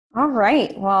All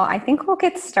right. Well, I think we'll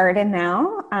get started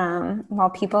now while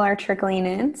people are trickling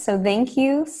in. So, thank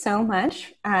you so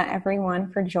much,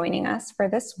 everyone, for joining us for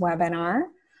this webinar.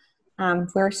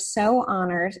 We're so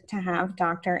honored to have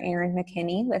Dr. Erin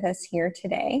McKenney with us here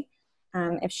today.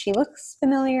 If she looks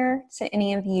familiar to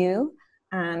any of you,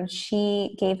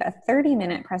 she gave a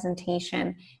 30-minute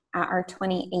presentation at our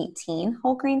 2018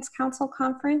 Whole Grains Council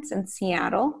Conference in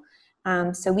Seattle.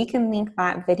 So we can link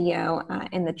that video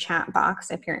in the chat box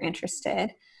if you're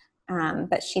interested.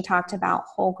 But she talked about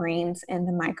whole grains and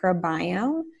the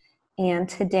microbiome. And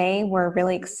today we're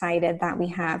really excited that we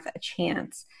have a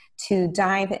chance to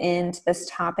dive into this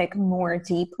topic more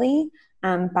deeply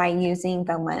by using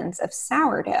the lens of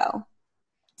sourdough.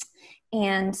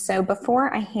 And so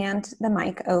before I hand the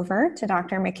mic over to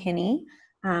Dr. McKenney,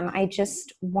 I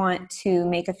just want to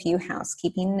make a few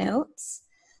housekeeping notes.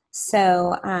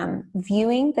 So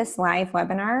viewing this live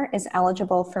webinar is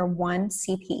eligible for 1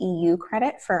 CPEU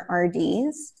credit for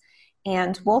RDs.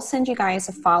 And we'll send you guys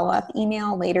a follow-up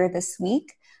email later this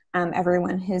week,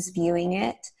 everyone who's viewing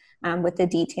it, with the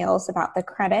details about the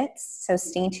credits. So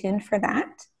stay tuned for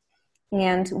that.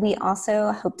 And we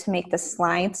also hope to make the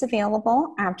slides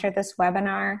available after this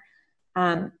webinar.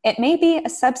 It may be a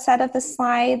subset of the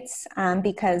slides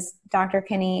because Dr.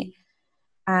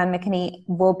 McKenney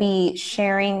will be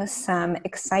sharing some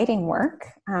exciting work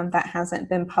that hasn't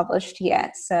been published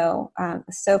yet. So,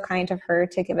 so kind of her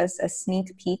to give us a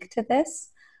sneak peek to this.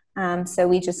 So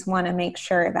we just want to make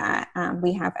sure that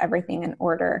we have everything in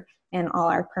order and all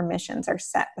our permissions are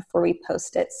set before we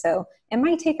post it. So it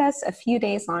might take us a few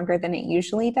days longer than it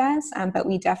usually does, but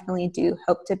we definitely do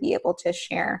hope to be able to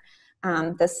share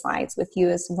the slides with you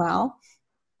as well.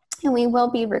 And we will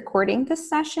be recording this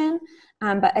session,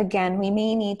 but again, we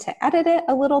may need to edit it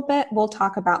a little bit. We'll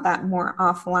talk about that more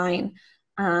offline,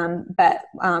 but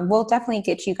we'll definitely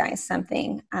get you guys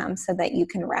something so that you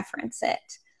can reference it.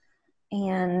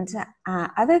 And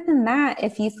other than that,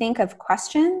 if you think of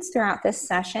questions throughout this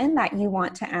session that you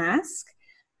want to ask,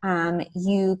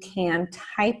 you can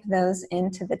type those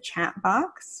into the chat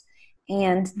box.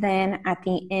 And then at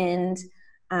the end,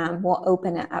 we'll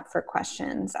open it up for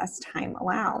questions as time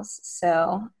allows.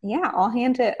 So yeah, I'll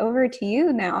hand it over to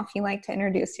you now if you'd like to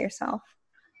introduce yourself.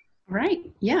 All right.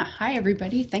 Yeah. Hi,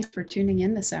 everybody. Thanks for tuning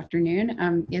in this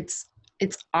afternoon.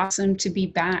 It's awesome to be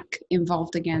back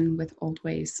involved again with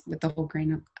Oldways, with the Whole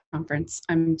Grain Conference.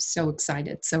 I'm so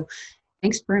excited. So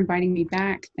thanks for inviting me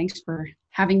back. Thanks for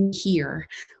having me here,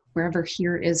 wherever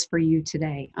here is for you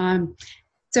today.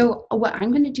 So what I'm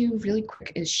going to do really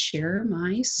quick is share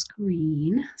my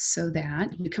screen so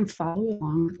that you can follow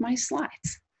along with my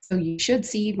slides. So you should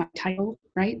see my title,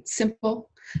 right?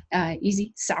 Simple,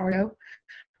 easy, sourdough.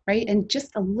 Right, and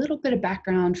just a little bit of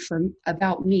background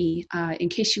about me, in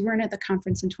case you weren't at the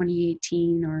conference in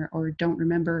 2018 or don't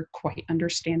remember, quite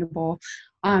understandable.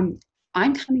 I'm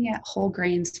coming at whole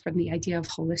grains from the idea of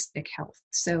holistic health.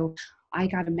 So I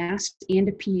got a master's and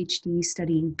a PhD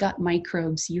studying gut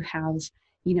microbes. You have,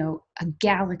 a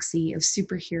galaxy of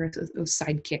superheroes, of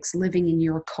sidekicks living in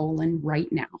your colon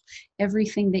right now.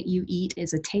 Everything that you eat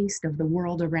is a taste of the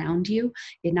world around you.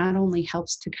 It not only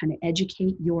helps to kind of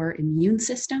educate your immune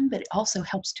system, but it also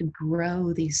helps to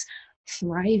grow these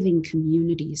thriving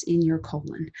communities in your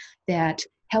colon that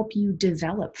help you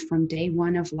develop from day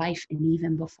one of life and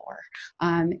even before.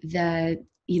 The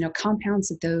compounds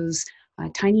that those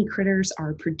tiny critters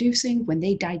are producing when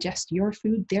they digest your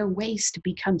food, their waste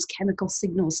becomes chemical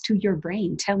signals to your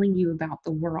brain telling you about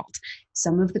the world.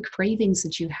 Some of the cravings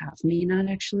that you have may not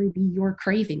actually be your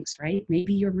cravings, right?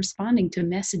 Maybe you're responding to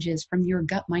messages from your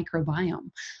gut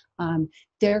microbiome.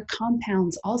 Their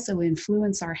compounds also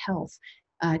influence our health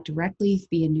directly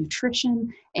via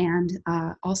nutrition and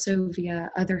also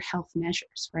via other health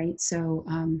measures, right? So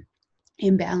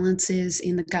imbalances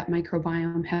in the gut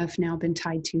microbiome have now been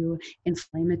tied to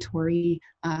inflammatory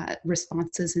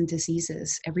responses and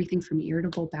diseases, everything from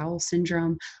irritable bowel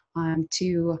syndrome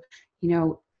to,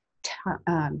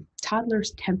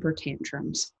 toddlers' temper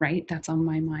tantrums, right? That's on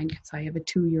my mind because I have a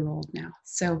 2-year-old now.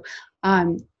 So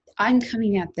I'm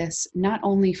coming at this not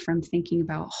only from thinking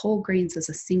about whole grains as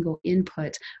a single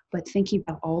input, but thinking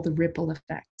about all the ripple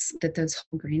effects that those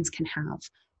whole grains can have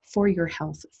for your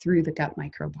health through the gut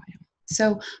microbiome.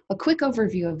 So a quick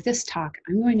overview of this talk,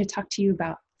 I'm going to talk to you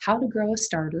about how to grow a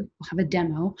starter. We'll have a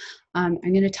demo. I'm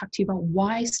going to talk to you about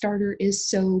why starter is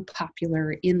so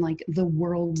popular in the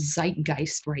world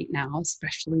zeitgeist right now,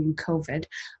 especially in COVID,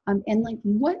 and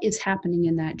what is happening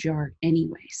in that jar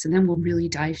anyway. So then we'll really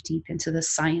dive deep into the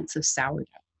science of sourdough.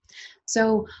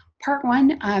 So part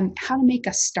one, how to make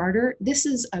a starter. This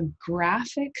is a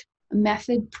graphic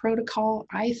method protocol,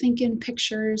 I think in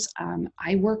pictures.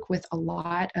 I work with a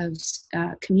lot of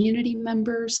community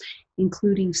members,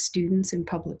 including students in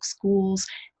public schools,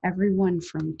 everyone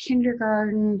from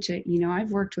kindergarten to,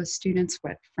 I've worked with students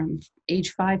from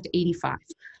age 5 to 85.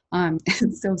 And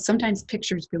so sometimes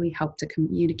pictures really help to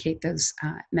communicate those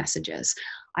messages.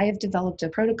 I have developed a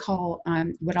protocol,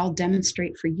 what I'll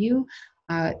demonstrate for you,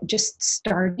 just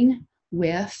starting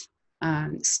with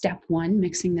step one,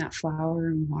 mixing that flour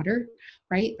and water,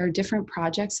 right? There are different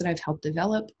projects that I've helped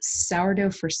develop.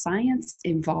 Sourdough for Science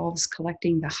involves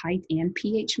collecting the height and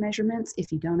pH measurements.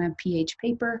 If you don't have pH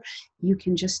paper, you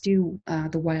can just do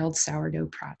the Wild Sourdough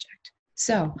project.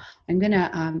 So I'm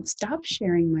gonna stop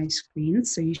sharing my screen,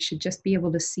 so you should just be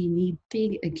able to see me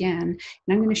big again. And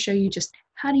I'm gonna show you just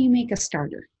how do you make a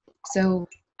starter. So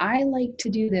I like to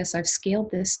do this, I've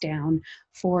scaled this down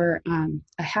for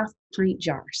a half pint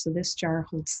jar. So this jar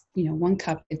holds, 1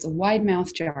 cup. It's a wide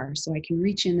mouth jar, so I can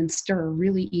reach in and stir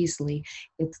really easily.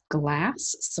 It's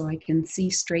glass, so I can see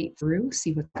straight through,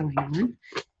 see what's going on.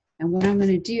 And what I'm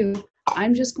gonna do,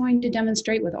 I'm just going to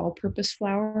demonstrate with all-purpose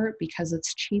flour because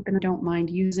it's cheap and I don't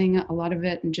mind using a lot of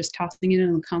it and just tossing it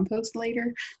in the compost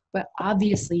later. But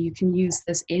obviously you can use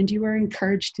this, and you are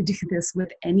encouraged to do this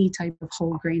with any type of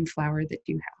whole grain flour that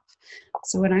you have.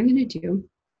 So what I'm gonna do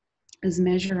is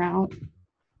measure out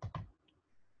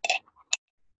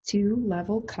 2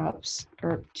 level cups,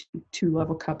 or 2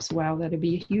 level cups. Wow, that'd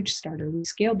be a huge starter. We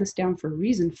scaled this down for a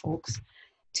reason, folks.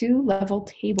 2 level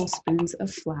tablespoons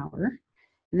of flour.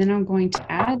 And then I'm going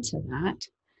to add to that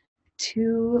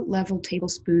 2 level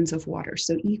tablespoons of water,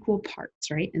 so equal parts,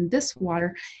 right? And this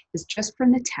water is just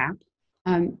from the tap,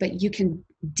 but you can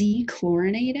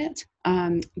dechlorinate it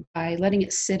by letting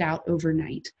it sit out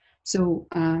overnight. So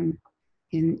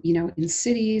in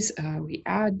cities, we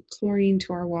add chlorine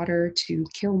to our water to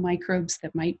kill microbes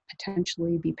that might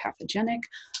potentially be pathogenic.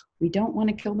 We don't want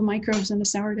to kill the microbes in a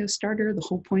sourdough starter. The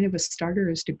whole point of a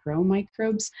starter is to grow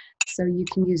microbes. So you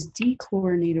can use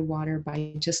dechlorinated water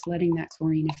by just letting that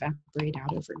chlorine evaporate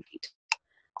out overnight.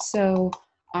 So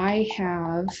I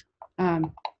have,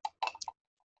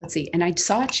 let's see, and I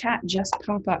saw a chat just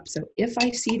pop up. So if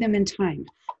I see them in time,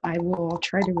 I will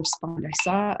try to respond. I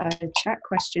saw a chat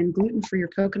question, gluten for your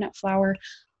coconut flour.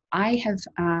 I have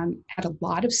had a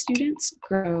lot of students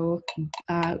grow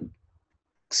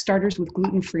starters with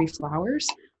gluten-free flours.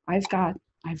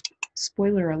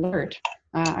 Spoiler alert,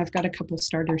 I've got a couple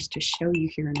starters to show you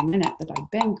here in a minute that I've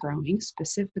been growing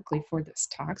specifically for this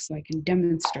talk, so I can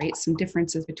demonstrate some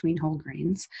differences between whole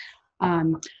grains.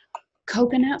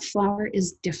 Coconut flour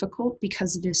is difficult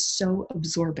because it is so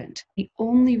absorbent.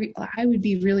 I would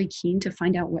be really keen to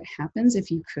find out what happens if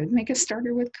you could make a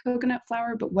starter with coconut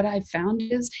flour, but what I've found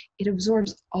is it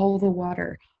absorbs all the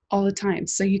water all the time.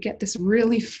 So you get this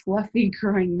really fluffy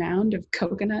growing mound of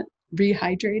coconut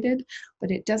rehydrated,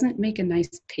 but it doesn't make a nice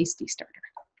pasty starter.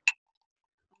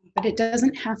 But it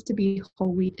doesn't have to be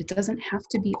whole wheat. It doesn't have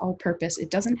to be all-purpose. It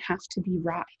doesn't have to be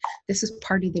rye. This is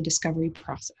part of the discovery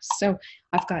process. So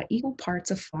I've got equal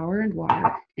parts of flour and water,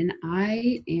 and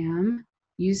I am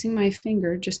using my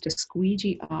finger just to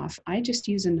squeegee off. I just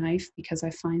use a knife because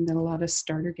I find that a lot of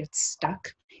starter gets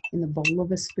stuck in the bowl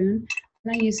of a spoon.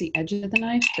 And I use the edge of the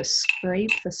knife to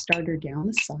scrape the starter down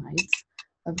the sides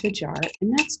of the jar,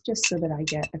 and that's just so that I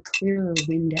get a clearer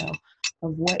window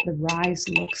of what the rise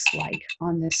looks like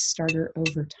on this starter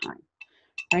over time,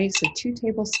 right? So 2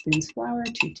 tablespoons flour,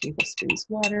 2 tablespoons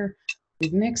water.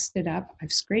 We've mixed it up.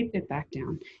 I've scraped it back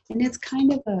down, and it's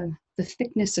kind of the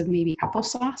thickness of maybe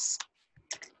applesauce,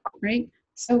 right?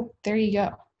 So there you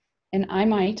go. And I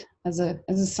might, as a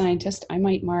scientist, I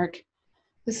might mark,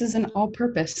 this is an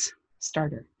all-purpose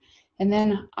starter. And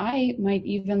then I might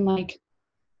even like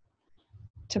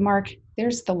to mark,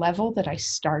 there's the level that I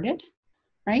started,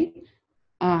 right?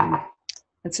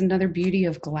 That's another beauty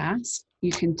of glass.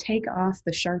 You can take off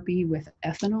the Sharpie with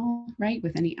ethanol, right?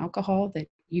 With any alcohol that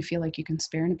you feel like you can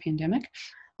spare in a pandemic.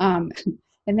 And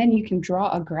then you can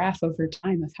draw a graph over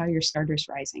time of how your starter's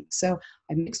rising. So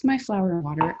I mixed my flour and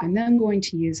water, and then I'm going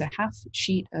to use a half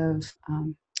sheet of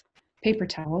paper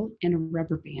towel and a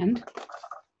rubber band.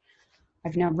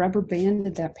 I've now rubber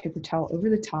banded that paper towel over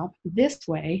the top. This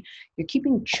way, you're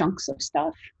keeping chunks of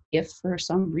stuff. If for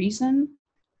some reason,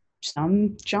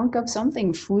 some chunk of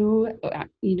something flew,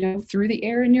 through the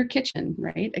air in your kitchen,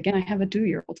 right? Again, I have a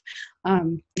 2-year-old.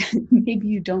 Maybe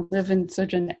you don't live in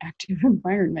such an active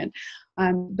environment,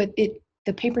 but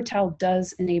the paper towel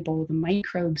does enable the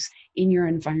microbes in your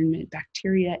environment,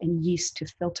 bacteria and yeast, to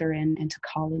filter in and to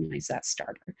colonize that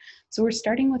starter. So we're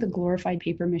starting with a glorified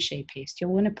paper mache paste.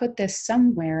 You'll want to put this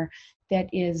somewhere that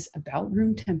is about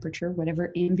room temperature,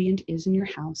 whatever ambient is in your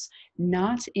house,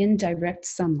 not in direct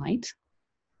sunlight,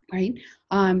 right?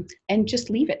 And just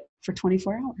leave it for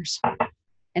 24 hours.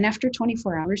 And after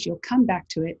 24 hours, you'll come back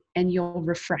to it and you'll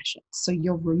refresh it. So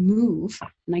you'll remove,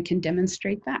 and I can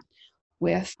demonstrate that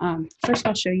with, first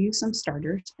I'll show you some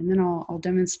starters, and then I'll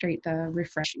demonstrate the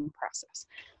refreshing process.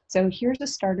 So here's a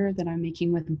starter that I'm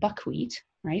making with buckwheat,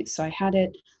 right? So I had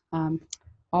it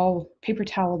all paper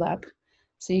toweled up.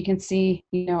 So you can see,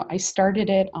 you know, I started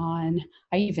it on,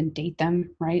 I even date them,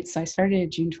 right? So I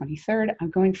started June 23rd.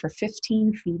 I'm going for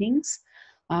 15 feedings.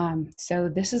 So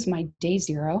this is my day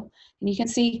 0. And you can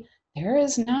see there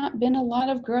has not been a lot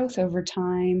of growth over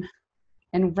time.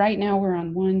 And right now we're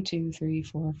on 1, 2, 3,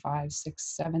 4, 5,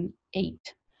 6, 7,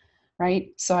 8, right?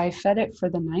 So I fed it for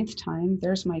the 9th time.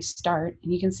 There's my start.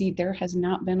 And you can see there has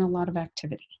not been a lot of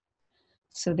activity.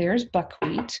 So there's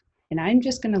buckwheat. And I'm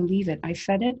just going to leave it. I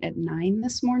fed it at 9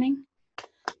 this morning.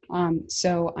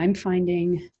 So I'm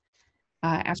finding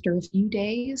after a few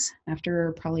days,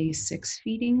 after probably 6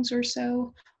 feedings or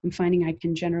so, I'm finding I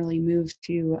can generally move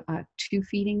to 2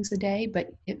 feedings a day, but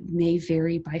it may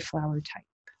vary by flour type,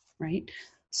 right?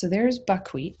 So there's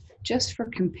buckwheat. Just for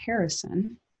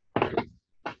comparison, I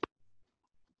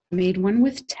made one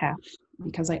with teff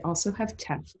because I also have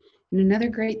teff. And another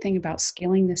great thing about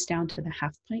scaling this down to the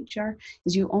 1/2 pint jar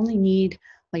is you only need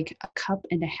like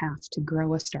 1.5 cups to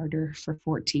grow a starter for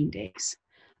 14 days.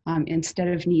 Instead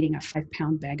of needing a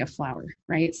 5-pound bag of flour,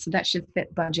 right? So that should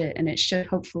fit budget, and it should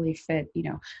hopefully fit, you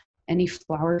know, any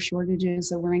flour shortages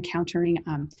that we're encountering.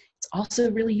 It's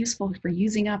also really useful for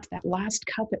using up that last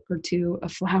cup or 2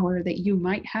 of flour that you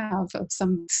might have of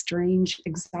some strange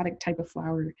exotic type of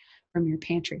flour from your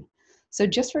pantry. So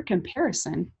just for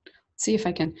comparison, see if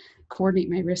I can coordinate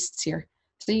my wrists here.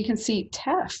 So you can see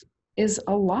teff is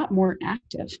a lot more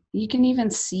active. You can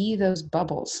even see those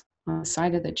bubbles on the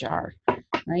side of the jar,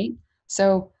 right?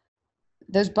 So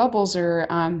those bubbles are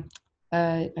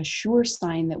a sure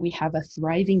sign that we have a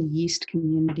thriving yeast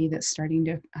community that's starting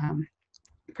to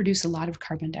produce a lot of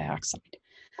carbon dioxide.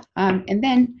 And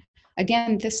then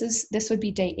again, this would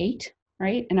be day 8,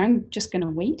 right? And I'm just going to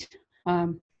wait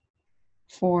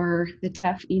for the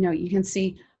teff. You know, you can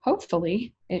see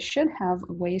hopefully it should have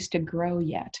ways to grow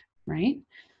yet, right?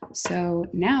 So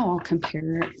now I'll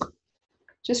compare it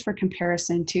just for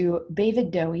comparison to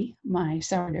David Doughy, my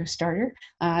sourdough starter,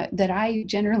 that I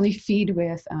generally feed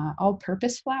with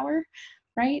all-purpose flour,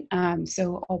 right?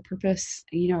 So all-purpose,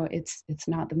 you know, it's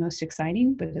not the most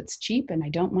exciting, but it's cheap and I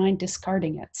don't mind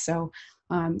discarding it. So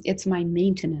it's my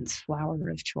maintenance flour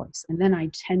of choice. And then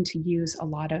I tend to use a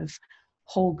lot of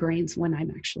whole grains when I'm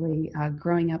actually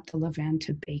growing up the levain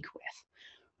to bake with,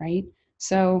 right?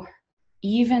 So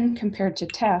even compared to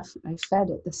teff, I fed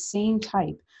it the same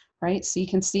type, right? So you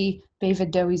can see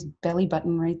David Doughy's belly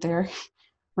button right there,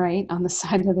 right? On the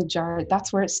side of the jar.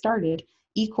 That's where it started,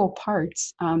 equal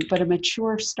parts, but a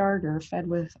mature starter fed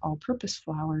with all-purpose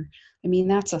flour. I mean,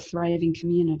 that's a thriving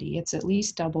community. It's at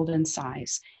least doubled in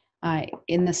size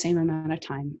in the same amount of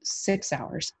time, 6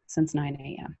 hours since 9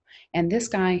 a.m. And this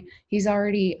guy, he's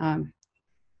already,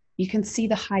 you can see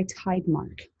the high tide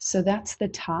mark. So that's the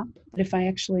top. But if I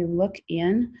actually look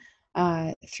in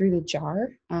through the jar,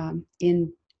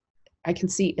 I can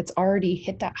see it's already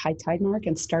hit that high tide mark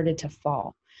and started to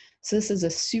fall. So this is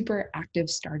a super active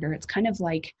starter. It's kind of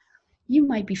like, you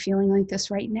might be feeling like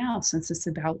this right now since it's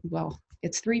about, well,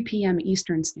 it's 3 p.m.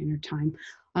 Eastern Standard Time.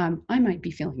 I might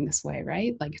be feeling this way,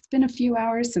 right? Like it's been a few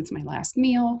hours since my last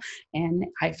meal and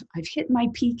I've hit my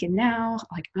peak and now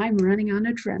like I'm running on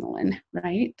adrenaline,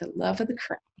 right? The love of the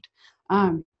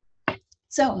crowd.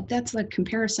 So that's a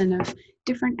comparison of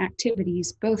different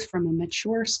activities, both from a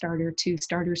mature starter to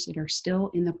starters that are still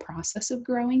in the process of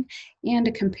growing, and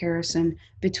a comparison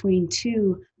between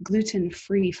 2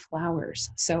 gluten-free flours.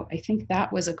 So I think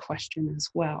that was a question as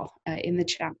well in the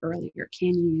chat earlier.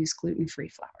 Can you use gluten-free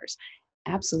flours?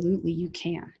 Absolutely, you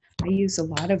can. I use a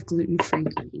lot of gluten-free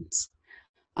grains.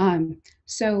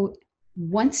 So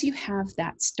once you have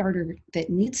that starter that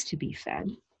needs to be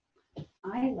fed,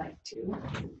 I like to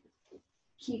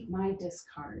keep my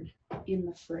discard in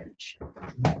the fridge.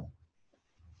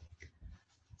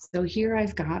 So here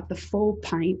I've got the full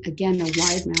pint, again, a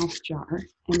wide mouth jar,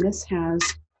 and this has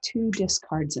 2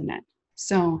 discards in it.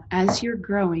 So as you're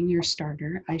growing your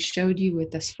starter, I showed you with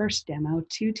this first demo,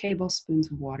 2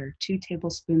 tablespoons of water, 2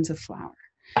 tablespoons of flour.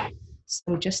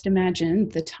 So just imagine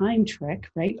the time trick,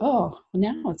 right? Oh,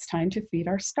 now it's time to feed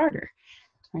our starter,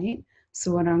 right?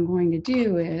 So what I'm going to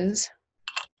do is,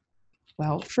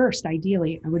 well, first,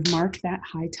 ideally, I would mark that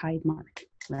high tide mark,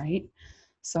 right?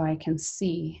 So I can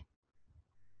see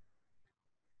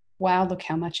wow, look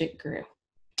how much it grew,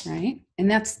 right? And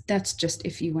that's just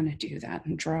if you want to do that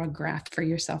and draw a graph for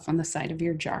yourself on the side of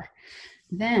your jar.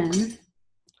 Then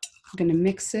I'm going to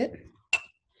mix it.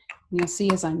 And you'll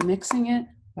see as I'm mixing it,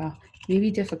 well,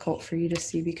 maybe difficult for you to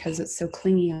see because it's so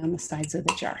clingy on the sides of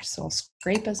the jar. So I'll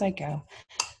scrape as I go.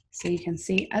 So you can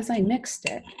see as I mixed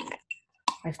it,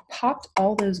 I've popped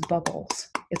all those bubbles.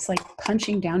 It's like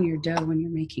punching down your dough when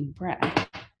you're making bread.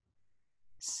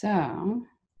 So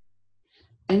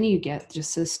then you get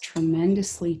just this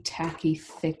tremendously tacky,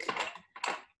 thick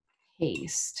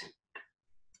paste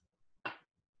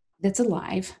that's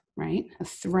alive, right? A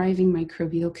thriving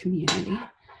microbial community.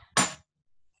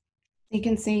 You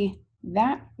can see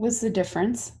that was the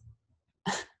difference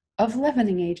of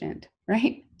leavening agent,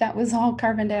 right? That was all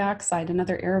carbon dioxide and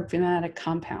other aromatic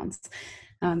compounds.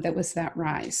 That was that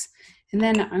rise. And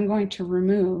then I'm going to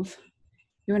remove,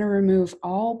 you want to remove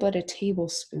all but a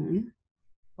tablespoon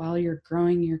while you're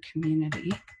growing your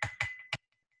community.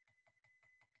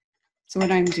 So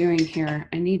what I'm doing here,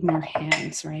 I need more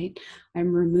hands, right?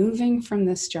 I'm removing from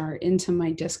this jar into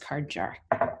my discard jar.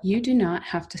 You do not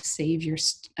have to save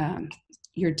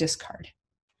your discard.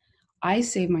 I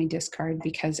save my discard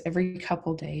because every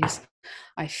couple days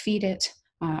I feed it,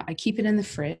 I keep it in the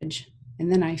fridge,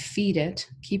 and then I feed it,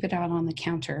 keep it out on the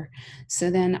counter.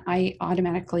 So then I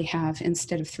automatically have,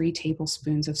 instead of 3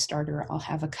 tablespoons of starter, I'll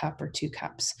have a cup or 2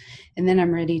 cups. And then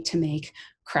I'm ready to make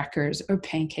crackers or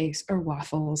pancakes or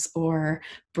waffles or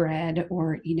bread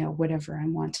or, you know, whatever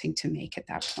I'm wanting to make at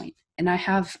that point. And I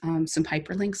have some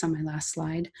hyperlinks on my last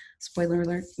slide, spoiler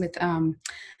alert,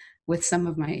 with some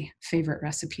of my favorite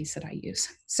recipes that I use.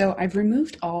 So I've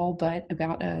removed all but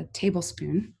about a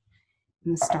tablespoon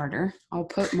in the starter. I'll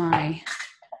put my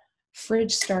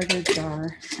fridge starter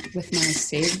jar with my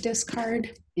saved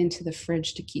discard into the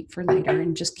fridge to keep for later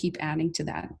and just keep adding to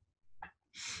that.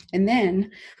 And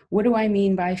then what do I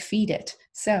mean by feed it?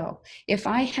 So if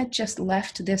I had just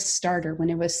left this starter when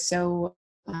it was so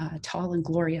tall and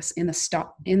glorious in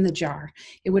the jar,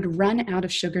 it would run out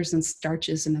of sugars and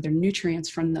starches and other nutrients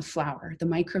from the flour. The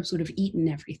microbes would have eaten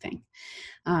everything.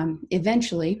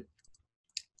 Eventually,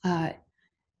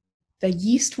 the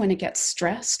yeast, when it gets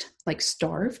stressed, like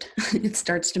starved, it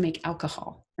starts to make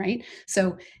alcohol, right?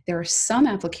 So there are some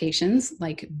applications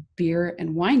like beer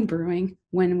and wine brewing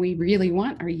when we really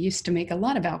want our yeast to make a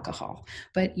lot of alcohol,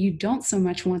 but you don't so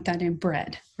much want that in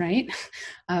bread, right?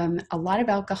 A lot of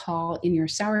alcohol in your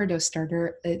sourdough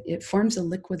starter, it forms a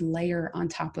liquid layer on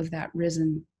top of that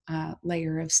risen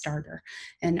layer of starter.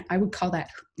 And I would call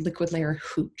that liquid layer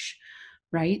hooch.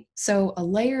 Right? So a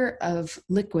layer of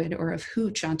liquid or of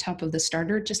hooch on top of the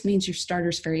starter just means your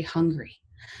starter's very hungry.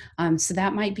 So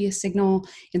that might be a signal.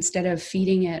 Instead of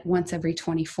feeding it once every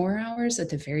 24 hours at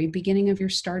the very beginning of your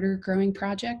starter growing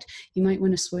project, you might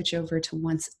want to switch over to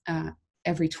once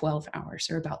every 12 hours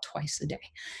or about twice a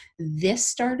day. This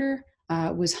starter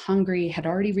was hungry, had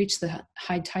already reached the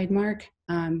high tide mark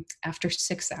after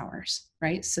 6 hours,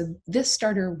 right? So this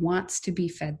starter wants to be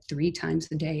fed 3 times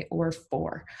a day or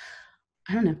 4.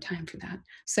 I don't have time for that.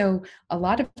 So a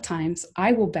lot of times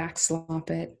I will backslop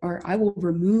it, or I will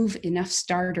remove enough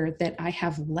starter that I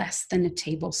have less than a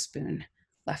tablespoon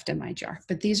left in my jar.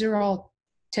 But these are all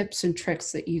tips and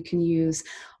tricks that you can use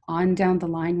on down the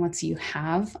line once you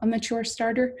have a mature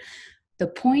starter. The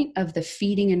point of the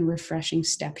feeding and refreshing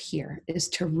step here is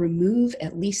to remove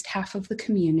at least half of the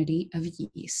community of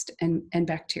yeast and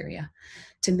bacteria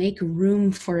to make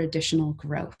room for additional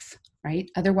growth, right?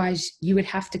 Otherwise, you would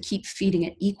have to keep feeding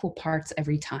it equal parts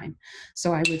every time.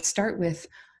 So I would start with,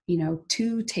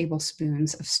 2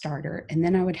 tablespoons of starter, and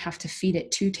then I would have to feed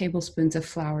it 2 tablespoons of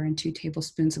flour and 2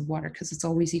 tablespoons of water because it's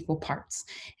always equal parts.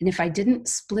 And if I didn't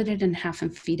split it in half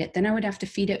and feed it, then I would have to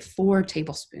feed it 4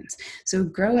 tablespoons. So it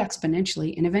would grow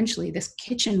exponentially, and eventually this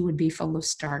kitchen would be full of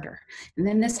starter, and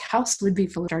then this house would be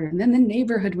full of starter, and then the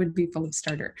neighborhood would be full of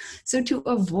starter. So to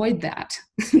avoid that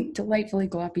delightfully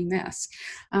gloppy mess,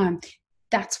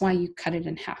 that's why you cut it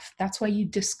in half. That's why you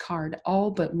discard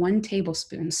all but 1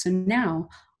 tablespoon. So now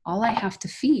all I have to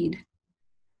feed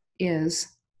is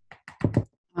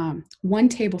 1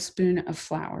 tablespoon of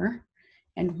flour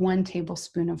and 1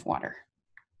 tablespoon of water.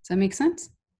 Does that make sense?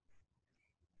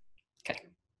 Okay.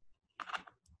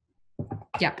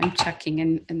 Yeah, I'm checking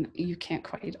and you can't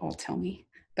quite all tell me,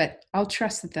 but I'll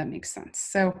trust that that makes sense.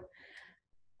 So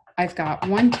I've got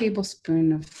 1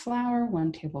 tablespoon of flour,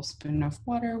 1 tablespoon of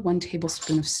water, 1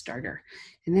 tablespoon of starter,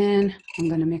 and then I'm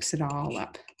going to mix it all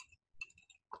up.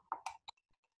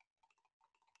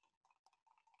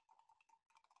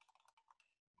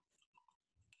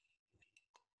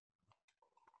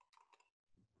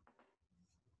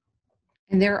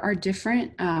 And there are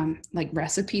different like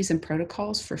recipes and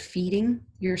protocols for feeding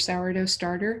your sourdough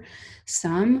starter.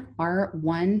 Some are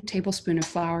 1 tablespoon of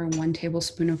flour and 1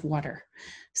 tablespoon of water.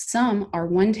 Some are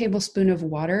 1 tablespoon of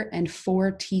water and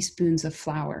 4 teaspoons of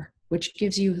flour, which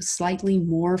gives you slightly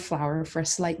more flour for a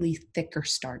slightly thicker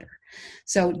starter.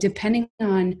 So depending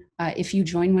on if you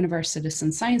join one of our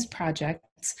citizen science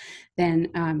projects,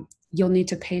 then you'll need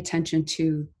to pay attention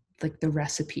to like the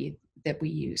recipe that we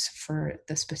use for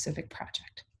the specific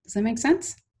project. Does that make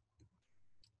sense?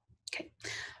 Okay.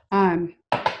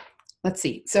 Let's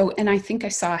see. So, and I think I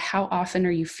saw how often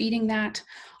are you feeding that?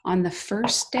 On the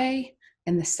first day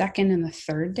and the second and the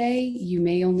third day, you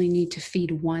may only need to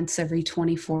feed once every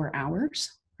 24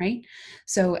 hours, right?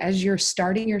 So as you're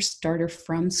starting your starter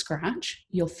from scratch,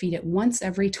 you'll feed it once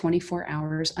every 24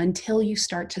 hours until you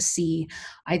start to see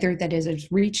either that it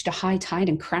has reached a high tide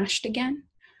and crashed again,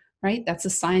 right? That's a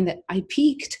sign that I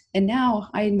peaked and now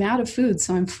I'm out of food,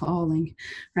 so I'm falling,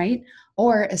 right?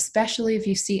 Or especially if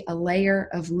you see a layer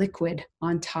of liquid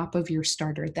on top of your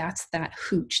starter, that's that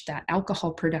hooch, that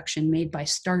alcohol production made by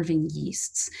starving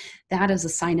yeasts. That is a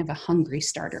sign of a hungry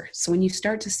starter. So when you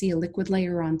start to see a liquid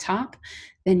layer on top,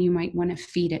 then you might want to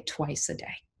feed it twice a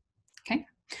day, okay?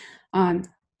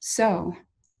 So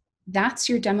that's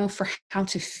your demo for how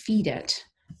to feed it.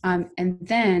 And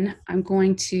then I'm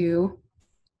going to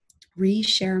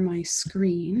reshare my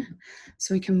screen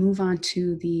so we can move on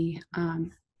to the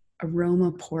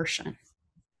aroma portion.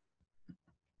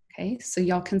 Okay, so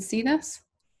y'all can see this?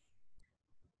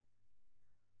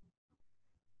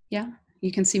 Yeah,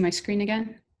 you can see my screen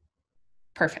again?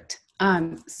 Perfect.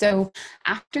 So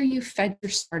after you fed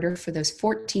your starter for those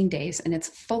 14 days and it's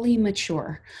fully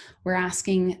mature, we're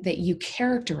asking that you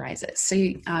characterize it. So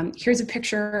here's a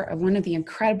picture of one of the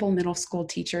incredible middle school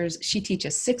teachers. She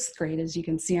teaches 6th grade, as you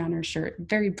can see on her shirt,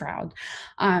 very proud.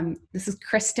 This is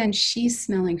Kristen. She's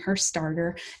smelling her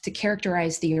starter to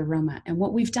characterize the aroma. And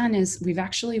what we've done is we've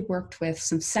actually worked with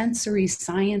some sensory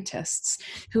scientists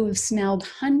who have smelled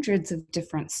hundreds of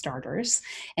different starters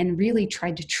and really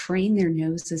tried to train their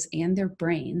noses and their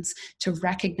brains to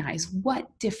recognize what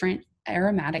different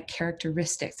aromatic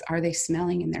characteristics are they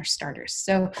smelling in their starters.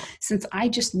 So since I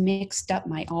just mixed up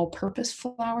my all-purpose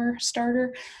flour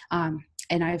starter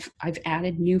and I've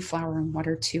added new flour and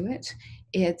water to it,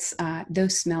 it's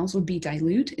those smells would be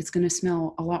dilute. It's going to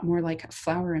smell a lot more like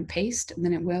flour and paste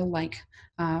than it will like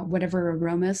whatever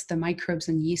aromas the microbes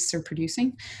and yeasts are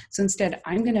producing. So instead,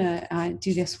 I'm going to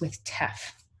do this with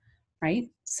teff, right?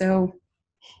 So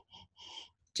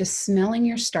just smelling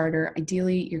your starter,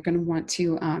 ideally you're going to want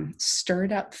to stir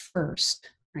it up first,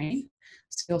 right?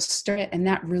 So you'll stir it and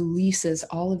that releases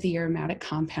all of the aromatic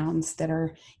compounds that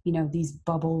are, you know, these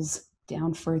bubbles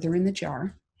down further in the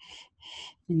jar.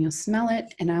 And you'll smell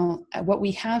it. And what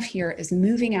we have here is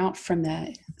moving out from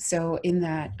so in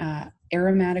that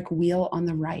aromatic wheel on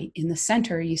the right, in the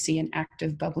center, you see an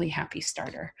active, bubbly, happy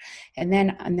starter. And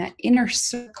then on that inner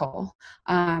circle,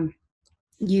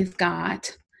 you've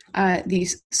got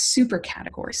these super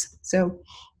categories. So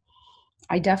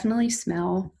I definitely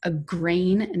smell a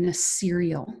grain and a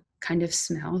cereal kind of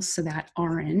smell. So that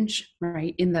orange,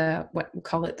 right, in the, what we'll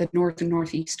call it, the north and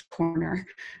northeast corner,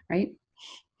 right?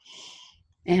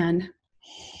 And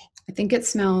I think it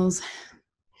smells,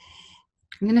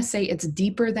 I'm going to say it's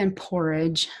deeper than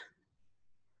porridge.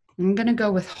 I'm going to go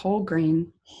with whole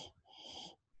grain.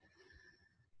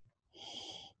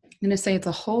 I'm going to say it's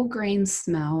a whole grain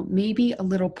smell, maybe a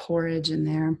little porridge in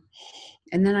there.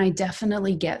 And then I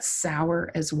definitely get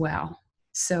sour as well.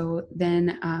 So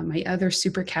then my other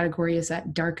super category is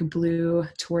that dark blue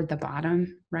toward the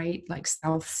bottom, right? Like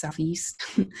south, southeast.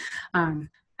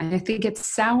 And I think it's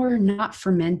sour, not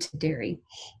fermented dairy.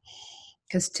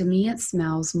 Because to me, it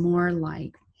smells more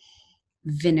like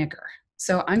vinegar.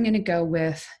 So I'm going to go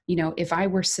with, you know, if I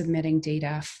were submitting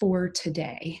data for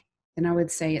today, then I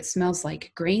would say it smells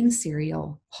like grain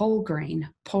cereal, whole grain,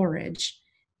 porridge,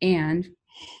 and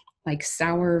like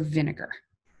sour vinegar.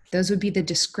 Those would be the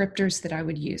descriptors that I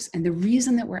would use. And the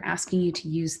reason that we're asking you to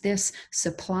use this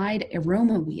supplied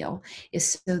aroma wheel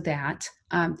is so that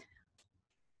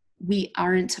we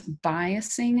aren't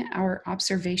biasing our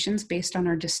observations based on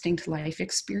our distinct life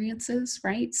experiences,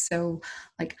 right? So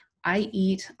like I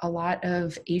eat a lot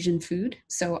of Asian food,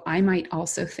 so I might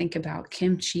also think about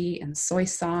kimchi and soy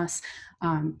sauce,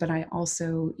 but I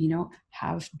also, you know,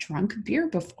 have drunk beer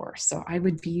before. So I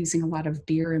would be using a lot of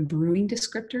beer and brewing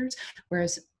descriptors,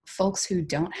 whereas folks who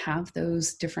don't have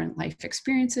those different life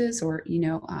experiences or, you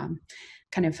know,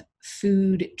 kind of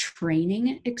food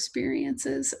training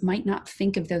experiences might not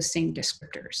think of those same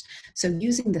descriptors. So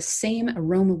using the same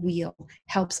aroma wheel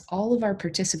helps all of our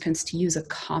participants to use a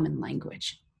common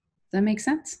language. Does that make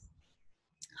sense?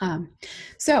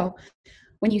 So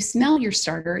when you smell your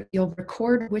starter, you'll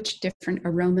record which different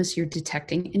aromas you're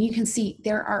detecting. And you can see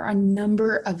there are a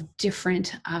number of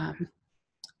different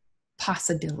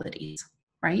possibilities,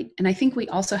 right? And I think we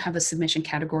also have a submission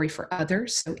category for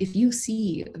others. So if you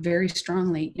see very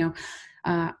strongly,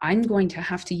 I'm going to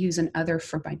have to use an other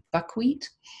for my buckwheat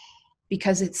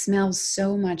because it smells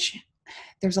so much.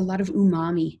 There's a lot of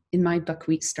umami in my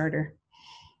buckwheat starter.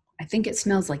 I think it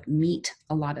smells like meat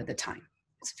a lot of the time.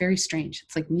 It's very strange.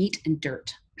 It's like meat and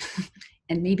dirt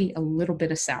and maybe a little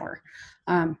bit of sour.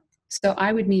 So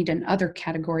I would need an other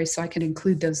category so I could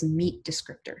include those meat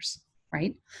descriptors,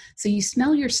 right? So you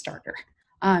smell your starter.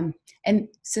 And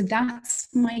so that's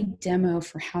my demo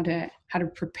for how to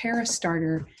prepare a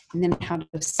starter and then how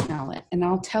to smell it. And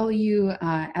I'll tell you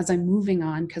as I'm moving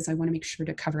on, because I want to make sure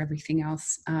to cover everything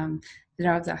else that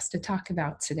I was asked to talk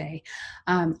about today.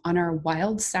 On our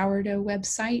Wild Sourdough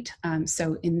website,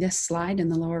 so in this slide in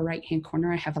the lower right-hand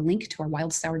corner, I have a link to our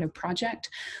Wild Sourdough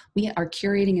project. We are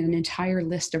curating an entire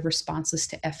list of responses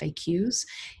to FAQs,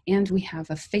 and we have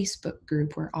a Facebook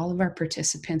group where all of our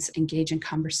participants engage in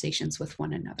conversations with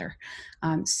one another.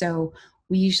 So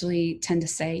we usually tend to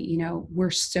say, we're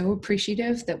so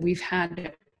appreciative that we've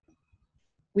had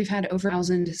over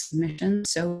 1,000 submissions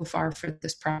so far for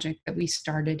this project that we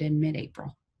started in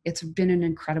mid-April. It's been an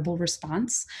incredible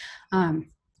response.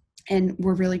 And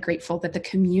we're really grateful that the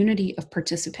community of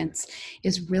participants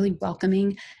is really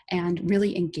welcoming and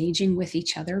really engaging with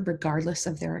each other regardless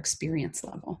of their experience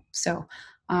level. So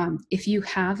if you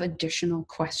have additional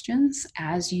questions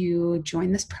as you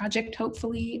join this project,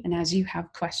 hopefully, and as you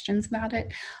have questions about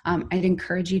it, I'd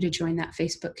encourage you to join that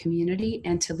Facebook community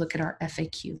and to look at our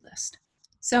FAQ list.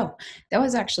 So that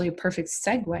was actually a perfect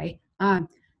segue.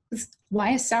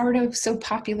 Why is sourdough so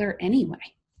popular anyway,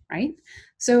 right?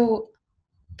 So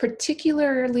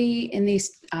particularly in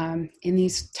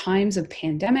these times of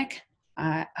pandemic,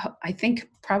 I think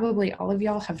probably all of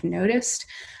y'all have noticed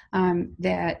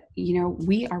that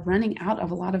we are running out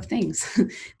of a lot of things.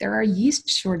 There are yeast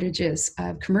shortages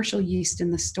of commercial yeast in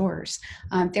the stores.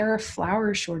 There are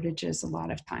flour shortages a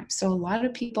lot of times. So a lot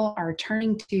of people are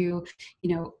turning to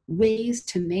ways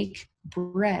to make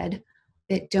bread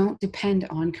that don't depend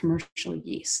on commercial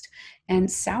yeast. And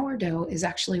sourdough is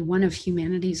actually one of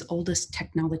humanity's oldest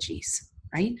technologies,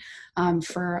 right?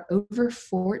 For over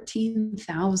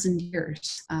 14,000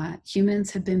 years,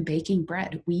 humans have been baking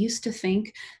bread. We used to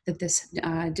think that this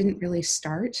didn't really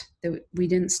start, that we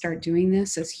didn't start doing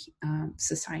this as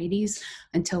societies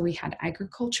until we had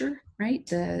agriculture, right?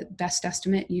 The best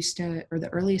estimate the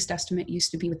earliest estimate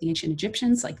used to be with the ancient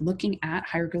Egyptians, like looking at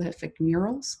hieroglyphic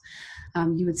murals.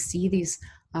 You would see these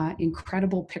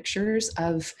incredible pictures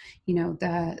of,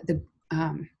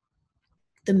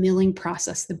 the milling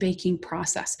process, the baking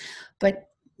process. But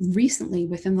recently,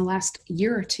 within the last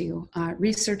year or two,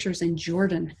 researchers in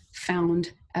Jordan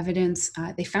found evidence,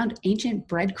 they found ancient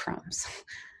breadcrumbs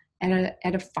at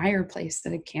a fireplace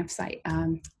at a campsite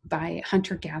by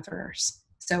hunter-gatherers.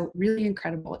 So really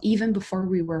incredible. Even before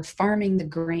we were farming the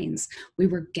grains, we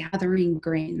were gathering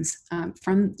grains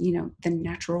from the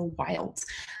natural wilds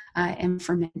and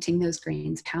fermenting those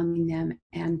grains, pounding them,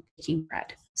 and baking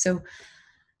bread. So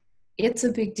it's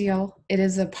a big deal. It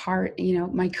is a part,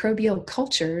 microbial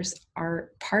cultures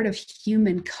are part of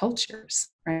human cultures,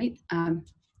 right?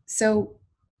 So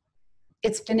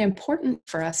it's been important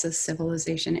for us as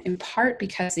civilization, in part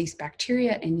because these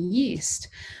bacteria and yeast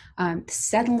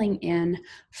settling in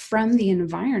from the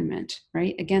environment,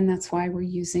 right? Again, that's why we're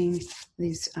using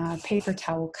these paper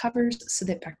towel covers so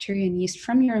that bacteria and yeast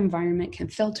from your environment can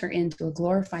filter into a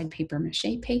glorified paper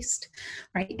mache paste,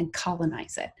 right? And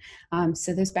colonize it.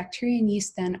 So those bacteria and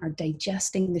yeast then are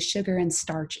digesting the sugar and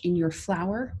starch in your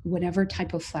flour, whatever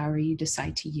type of flour you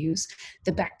decide to use.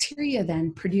 The bacteria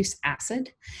then produce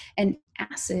acid, and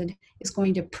acid is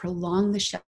going to prolong the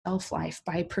shelf life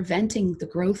by preventing the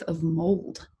growth of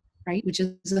mold, right, which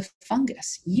is a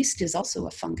fungus. Yeast is also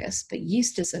a fungus, but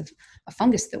yeast is a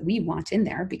fungus that we want in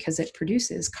there because it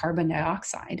produces carbon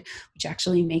dioxide, which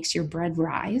actually makes your bread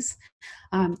rise.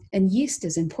 And yeast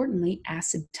is importantly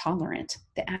acid tolerant.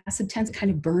 The acid tends to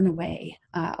kind of burn away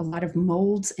a lot of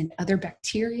molds and other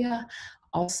bacteria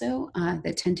also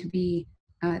that tend to be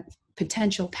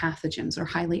potential pathogens or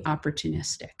highly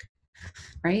opportunistic.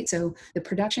 right? So the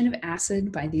production of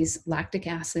acid by these lactic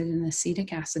acid and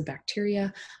acetic acid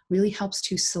bacteria really helps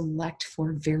to select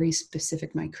for very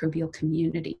specific microbial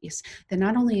communities that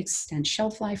not only extend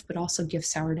shelf life, but also give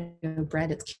sourdough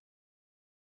bread its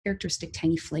characteristic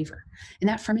tangy flavor. And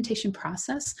that fermentation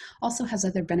process also has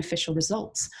other beneficial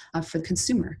results for the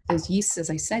consumer. Those yeasts,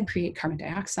 as I said, create carbon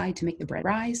dioxide to make the bread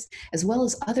rise, as well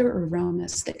as other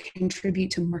aromas that contribute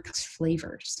to more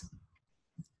flavors.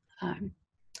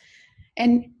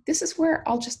 And this is where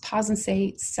I'll just pause and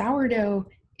say sourdough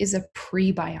is a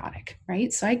prebiotic,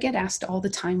 right? So I get asked all the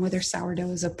time whether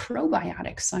sourdough is a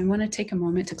probiotic. So I want to take a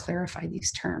moment to clarify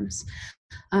these terms.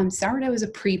 Sourdough is a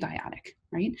prebiotic,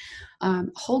 right?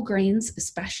 Whole grains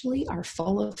especially are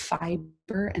full of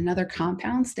fiber and other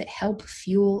compounds that help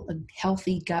fuel a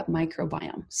healthy gut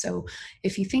microbiome. So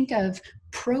if you think of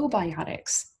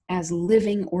probiotics as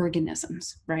living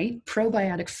organisms, right?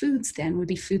 Probiotic foods then would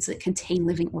be foods that contain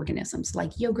living organisms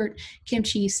like yogurt,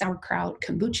 kimchi, sauerkraut,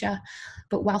 kombucha.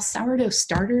 But while sourdough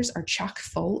starters are chock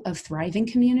full of thriving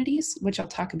communities, which I'll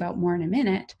talk about more in a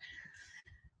minute,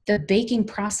 the baking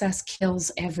process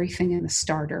kills everything in the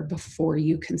starter before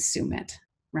you consume it,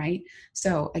 right?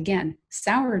 So again,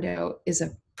 sourdough is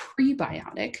a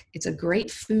prebiotic. It's a great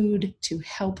food to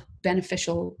help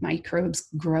beneficial microbes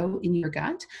grow in your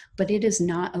gut, but it is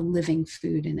not a living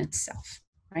food in itself,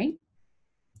 right?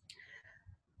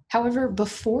 However,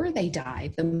 before they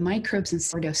die, the microbes in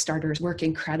sourdough starters work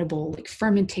incredible, like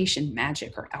fermentation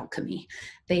magic or alchemy.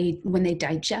 When they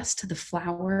digest the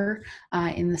flour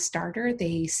in the starter,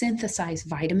 they synthesize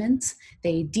vitamins,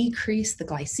 they decrease the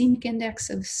glycemic index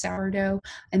of sourdough,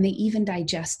 and they even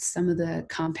digest some of the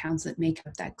compounds that make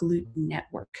up that gluten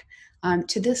network.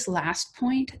 To this last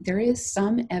point, there is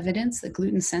some evidence that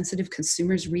gluten-sensitive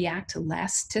consumers react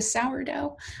less to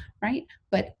sourdough, right?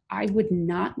 But I would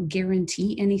not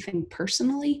guarantee anything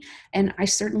personally, and I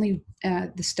certainly,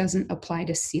 this doesn't apply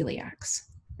to celiacs,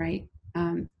 right?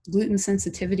 Gluten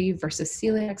sensitivity versus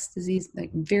celiac disease,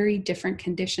 like very different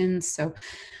conditions. So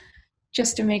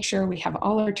just to make sure we have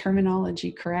all our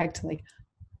terminology correct, like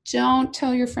don't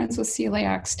tell your friends with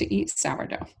celiacs to eat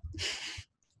sourdough,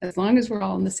 as long as we're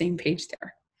all on the same page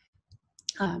there.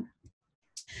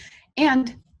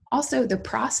 And also the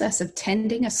process of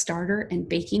tending a starter and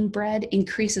baking bread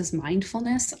increases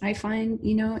mindfulness. I find,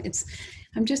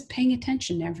 I'm just paying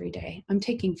attention every day. I'm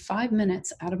taking 5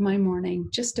 minutes out of my morning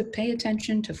just to pay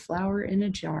attention to flour in a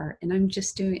jar. And I'm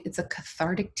just it's a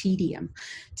cathartic tedium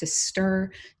to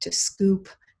stir, to scoop,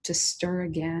 to stir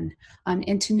again,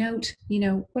 and to note,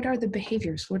 what are the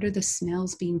behaviors? What are the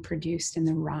smells being produced and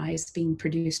the rise being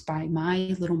produced by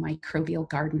my little microbial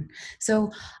garden? So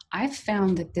I've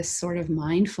found that this sort of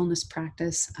mindfulness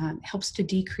practice helps to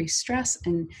decrease stress,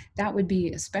 and that would be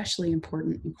especially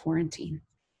important in quarantine.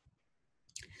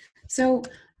 So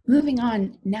moving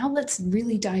on, now let's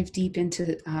really dive deep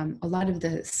into a lot of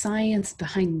the science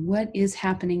behind what is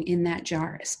happening in that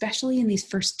jar, especially in these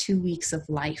first 2 weeks of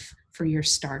life for your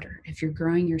starter, if you're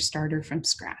growing your starter from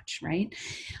scratch, right?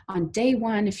 On day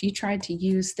one, if you tried to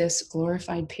use this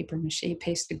glorified paper mache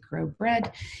paste to grow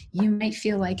bread, you might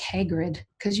feel like Hagrid,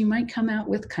 because you might come out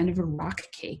with kind of a rock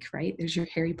cake, right? There's your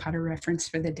Harry Potter reference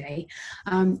for the day.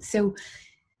 So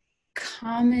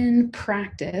common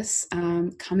practice,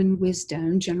 common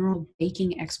wisdom, general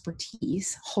baking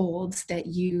expertise holds that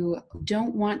you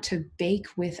don't want to bake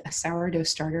with a sourdough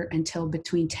starter until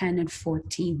between 10 and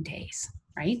 14 days,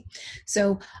 right?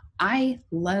 So I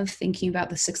love thinking about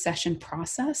the succession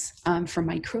process for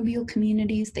microbial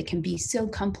communities. They can be so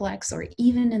complex, or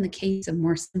even in the case of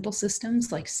more simple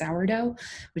systems like sourdough,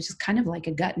 which is kind of like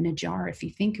a gut in a jar if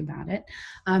you think about it.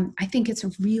 I think it's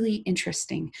really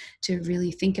interesting to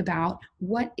really think about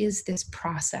what is this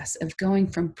process of going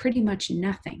from pretty much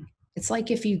nothing. It's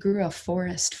like if you grew a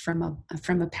forest from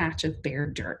a patch of bare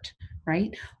dirt,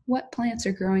 right? What plants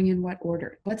are growing in what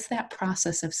order? What's that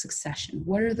process of succession?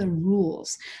 What are the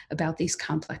rules about these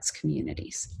complex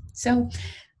communities? So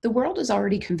the world is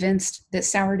already convinced that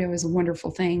sourdough is a wonderful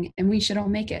thing and we should all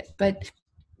make it. But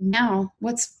now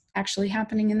what's actually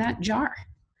happening in that jar?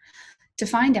 To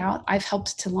find out, I've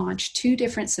helped to launch 2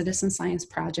 different citizen science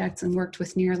projects and worked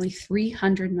with nearly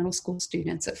 300 middle school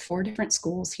students at 4 different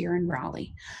schools here in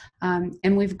Raleigh.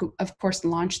 And we've, of course,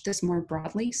 launched this more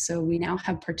broadly, so we now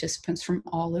have participants from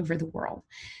all over the world.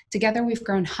 Together, we've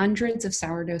grown hundreds of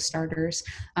sourdough starters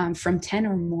from 10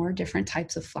 or more different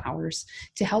types of flours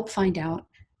to help find out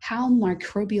how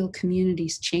microbial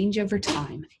communities change over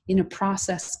time in a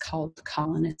process called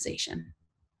colonization.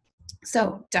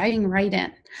 So diving right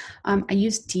in, I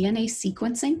used DNA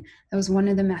sequencing. That was one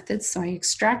of the methods. So I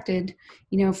extracted,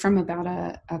 from about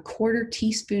a quarter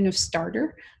teaspoon of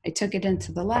starter. I took it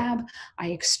into the lab.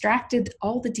 I extracted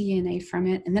all the DNA from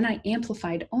it, and then I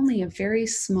amplified only a very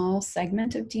small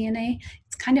segment of DNA.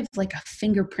 It's kind of like a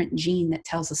fingerprint gene that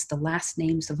tells us the last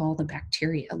names of all the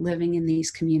bacteria living in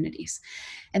these communities.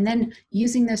 And then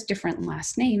using those different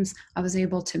last names, I was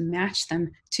able to match them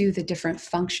to the different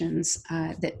functions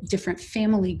that different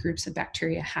family groups of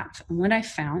bacteria have. And what I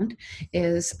found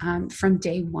is from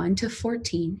day 1 to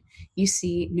 14, you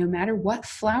see no matter what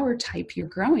flower type you're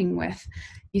growing with,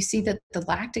 you see that the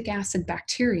lactic acid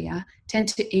bacteria tend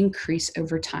to increase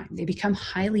over time. They become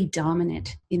highly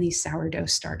dominant in these sourdough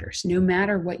starters, no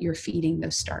matter what you're feeding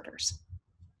those starters.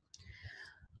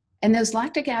 And those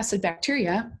lactic acid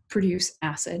bacteria produce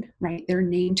acid, right? They're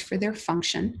named for their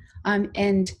function.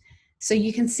 And so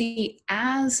you can see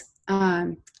as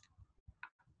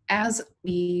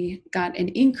we got an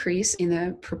increase in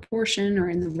the proportion or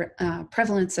in the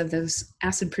prevalence of those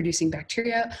acid-producing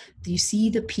bacteria, you see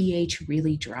the pH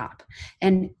really drop.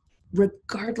 And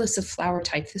regardless of flower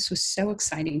type, this was so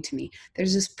exciting to me.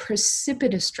 There's this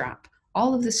precipitous drop.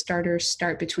 All of the starters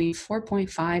start between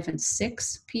 4.5 and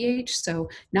 6 pH, so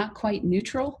not quite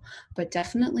neutral, but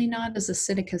definitely not as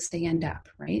acidic as they end up,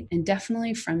 right? And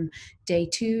definitely from day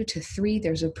 2 to 3,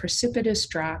 there's a precipitous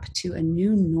drop to a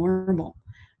new normal,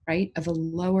 right, of a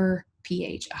lower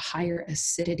pH, a higher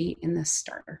acidity in the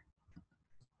starter.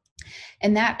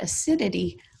 And that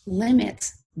acidity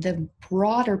limits the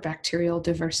broader bacterial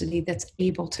diversity that's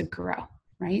able to grow,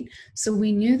 right? So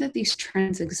we knew that these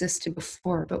trends existed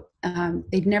before, but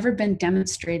they'd never been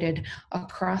demonstrated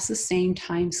across the same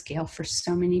time scale for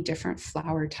so many different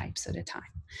flower types at a time.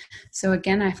 So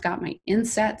again, I've got my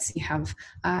insets. You have,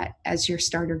 as your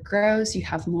starter grows, you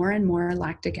have more and more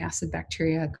lactic acid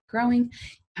bacteria growing.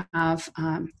 You have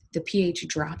the pH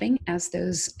dropping as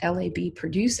those LAB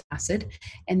produce acid,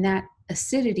 and that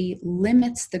acidity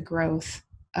limits the growth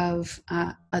of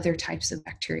other types of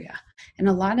bacteria. And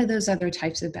a lot of those other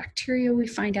types of bacteria, we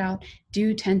find out,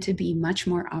 do tend to be much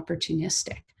more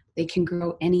opportunistic. They can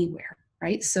grow anywhere,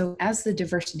 right? So as the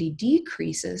diversity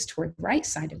decreases toward the right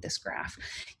side of this graph,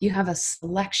 you have a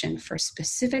selection for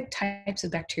specific types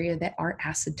of bacteria that are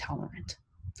acid tolerant,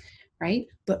 right?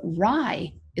 But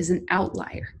rye is an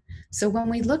outlier. So when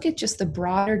we look at just the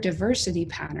broader diversity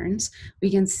patterns, we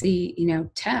can see,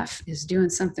 teff is doing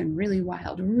something really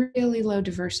wild, really low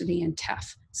diversity in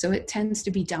teff. So it tends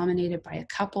to be dominated by a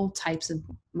couple types of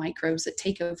microbes that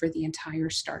take over the entire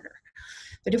starter.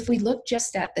 But if we look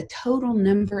just at the total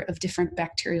number of different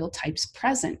bacterial types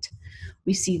present,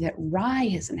 we see that rye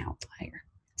is an outlier.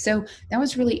 So that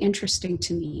was really interesting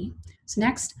to me. So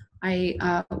next,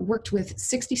 I worked with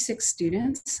 66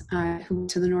 students who went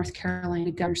to the North Carolina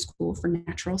Governor's School for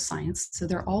Natural Science. So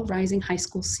they're all rising high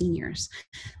school seniors.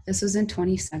 This was in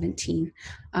 2017.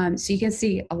 So you can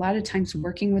see a lot of times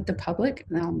working with the public,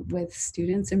 with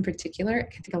students in particular,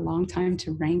 it can take a long time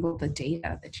to wrangle the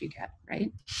data that you get,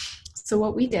 right? So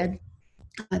what we did,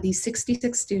 these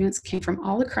 66 students came from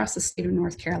all across the state of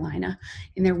North Carolina.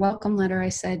 In their welcome letter, I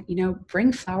said,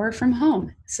 bring flour from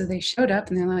home. So they showed up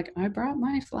and they're like, I brought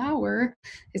my flour.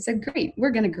 I said, great,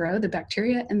 we're going to grow the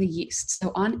bacteria and the yeast.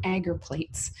 So on agar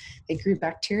plates, they grew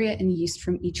bacteria and yeast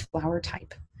from each flower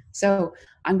type. So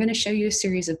I'm going to show you a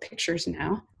series of pictures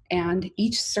now. And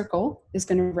each circle is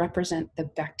going to represent the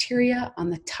bacteria on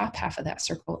the top half of that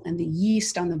circle and the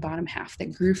yeast on the bottom half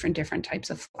that grew from different types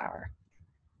of flour.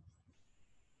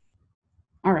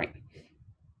 All right.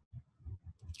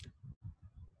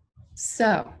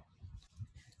 So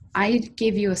I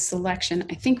gave you a selection.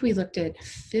 I think we looked at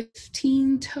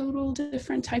 15 total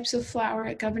different types of flour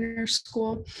at Governor's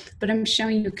School, but I'm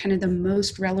showing you kind of the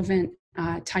most relevant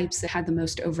types that had the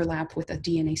most overlap with a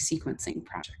DNA sequencing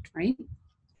project, right?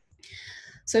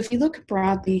 So if you look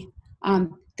broadly,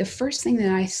 the first thing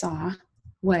that I saw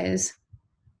was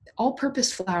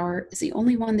all-purpose flour is the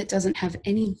only one that doesn't have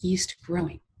any yeast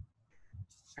growing,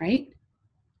 right?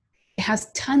 It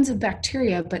has tons of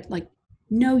bacteria, but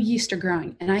no yeast are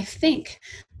growing. And I think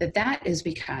that is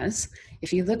because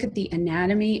if you look at the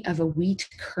anatomy of a wheat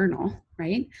kernel,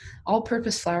 right,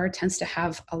 all-purpose flour tends to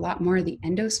have a lot more of the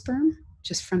endosperm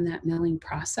just from that milling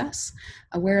process,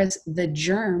 whereas the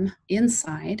germ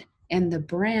inside and the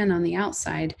bran on the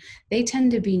outside, they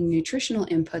tend to be nutritional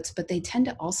inputs, but they tend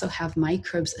to also have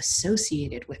microbes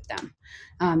associated with them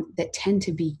that tend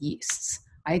to be yeasts,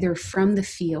 either from the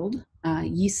field,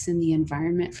 yeasts in the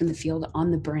environment from the field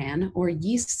on the bran, or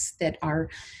yeasts that are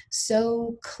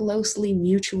so closely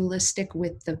mutualistic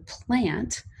with the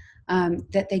plant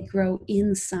that they grow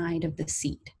inside of the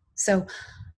seed. So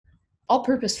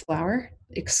all-purpose flour,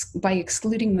 by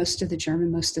excluding most of the germ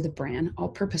and most of the bran,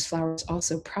 all-purpose flour is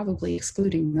also probably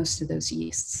excluding most of those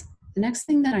yeasts. The next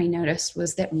thing that I noticed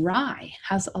was that rye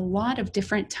has a lot of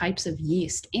different types of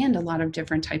yeast and a lot of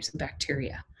different types of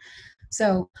bacteria.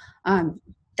 So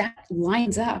that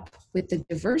lines up with the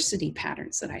diversity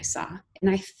patterns that I saw. And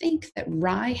I think that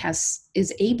rye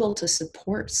is able to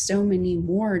support so many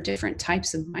more different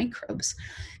types of microbes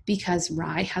because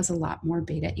rye has a lot more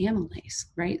beta amylase,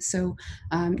 right? So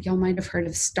y'all might have heard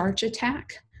of starch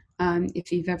attack.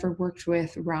 If you've ever worked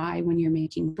with rye when you're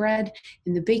making bread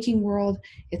in the baking world,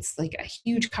 it's like a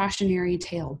huge cautionary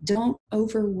tale. Don't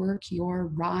overwork your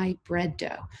rye bread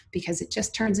dough because it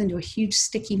just turns into a huge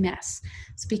sticky mess.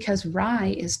 It's because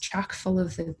rye is chock full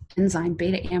of the enzyme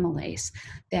beta amylase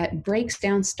that breaks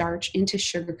down starch into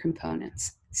sugar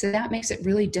components. So that makes it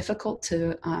really difficult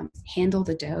to handle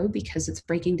the dough because it's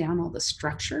breaking down all the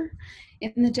structure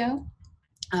in the dough.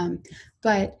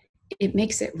 But it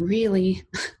makes it really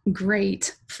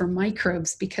great for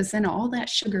microbes because then all that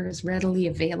sugar is readily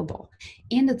available.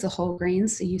 And it's a whole grain,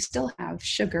 so you still have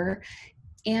sugar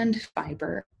and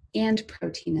fiber and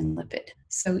protein and lipid.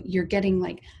 So you're getting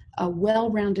like a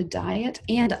well-rounded diet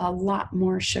and a lot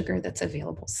more sugar that's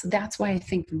available. So that's why I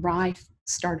think rye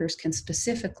starters can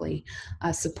specifically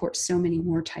support so many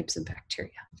more types of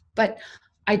bacteria. But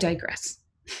I digress.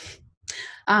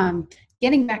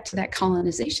 Getting back to that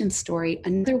colonization story,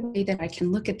 another way that I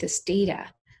can look at this data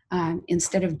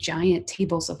instead of giant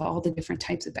tables of all the different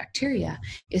types of bacteria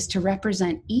is to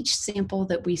represent each sample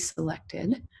that we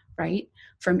selected, right,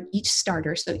 from each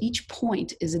starter. So each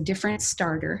point is a different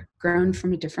starter grown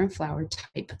from a different flour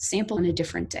type, sample on a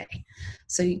different day.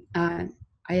 So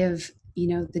I have,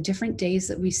 the different days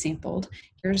that we sampled.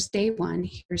 Here's day 1,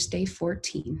 here's day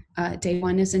 14. Day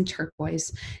 1 is in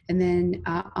turquoise, and then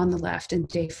on the left, and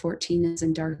day 14 is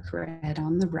in dark red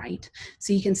on the right.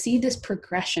 So you can see this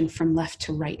progression from left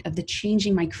to right of the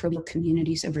changing microbial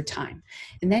communities over time.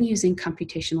 And then using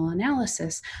computational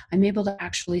analysis, I'm able to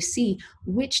actually see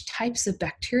which types of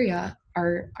bacteria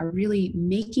are really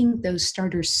making those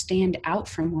starters stand out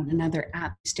from one another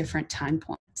at these different time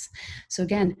points. So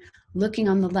again, looking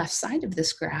on the left side of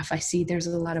this graph, I see there's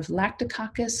a lot of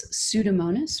Lactococcus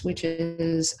pseudomonas, which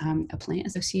is a plant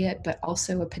associate, but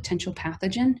also a potential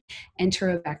pathogen.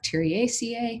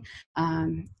 Enterobacteriaceae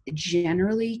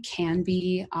generally can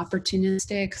be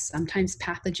opportunistic, sometimes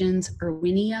pathogens.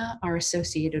 Erwinia are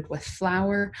associated with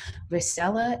flour.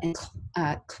 Ricella and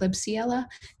Klebsiella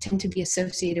tend to be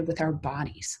associated with our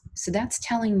bodies. So that's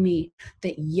telling me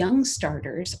that young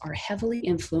starters are heavily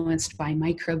influenced by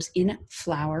microbes in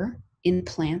flour, in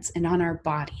plants, and on our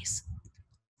bodies.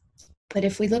 But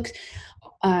if we look,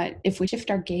 if we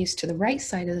shift our gaze to the right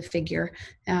side of the figure,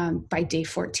 by day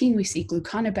 14, we see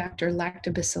Gluconobacter,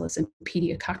 Lactobacillus, and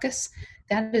Pediococcus.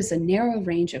 That is a narrow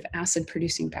range of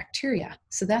acid-producing bacteria.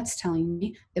 So that's telling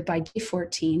me that by day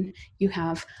 14, you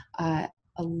have a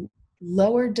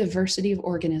lower diversity of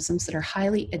organisms that are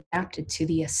highly adapted to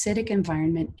the acidic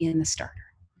environment in the starter.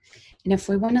 And if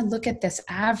we want to look at this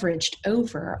averaged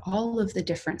over all of the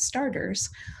different starters,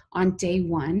 on day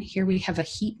 1, here we have a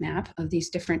heat map of these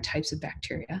different types of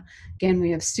bacteria. Again, we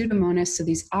have Pseudomonas, so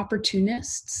these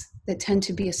opportunists that tend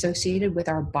to be associated with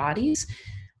our bodies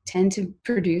tend to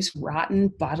produce rotten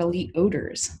bodily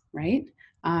odors, right?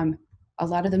 A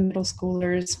lot of the middle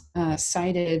schoolers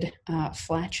cited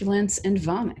flatulence and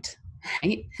vomit,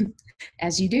 right?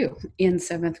 As you do in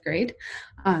 7th grade.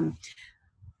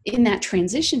 In that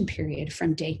transition period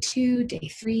from day 2,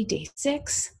 day 3, day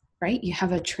 6, right, you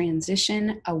have a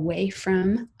transition away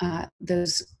from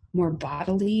those more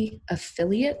bodily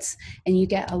affiliates, and you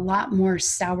get a lot more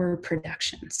sour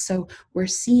production. So we're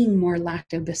seeing more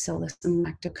lactobacillus and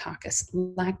lactococcus,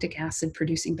 lactic acid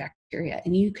producing bacteria,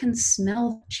 and you can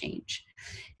smell change.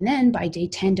 And then by day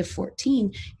 10 to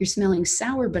 14, you're smelling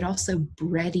sour, but also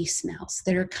bready smells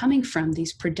that are coming from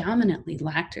these predominantly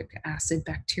lactic acid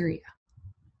bacteria.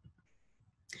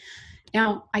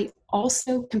 Now, I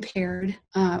also compared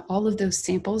all of those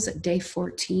samples at day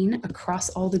 14 across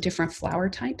all the different flour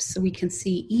types. So we can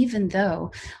see even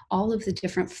though all of the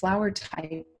different flour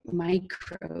type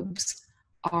microbes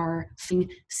are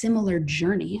having similar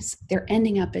journeys, they're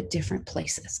ending up at different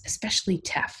places, especially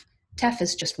teff. Teff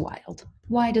is just wild.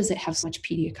 Why does it have so much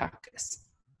pediococcus?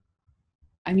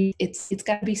 I mean, it's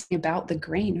got to be something about the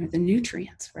grain or the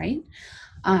nutrients, right?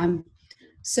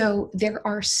 So there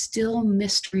are still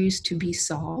mysteries to be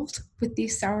solved with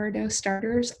these sourdough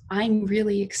starters. I'm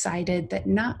really excited that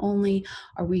not only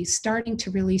are we starting to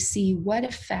really see what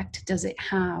effect does it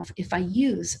have if I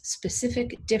use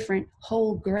specific different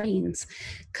whole grains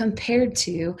compared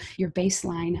to your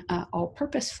baseline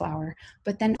all-purpose flour,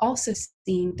 but then also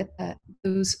seeing that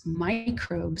those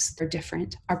microbes are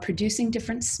different, are producing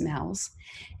different smells,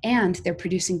 and they're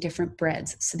producing different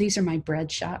breads. So these are my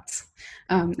bread shots.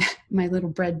 My little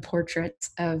bread portraits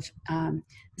of,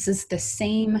 this is the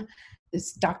same,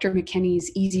 this Dr.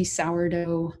 McKenney's easy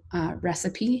sourdough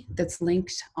recipe that's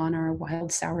linked on our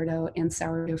Wild Sourdough and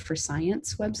Sourdough for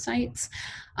Science websites.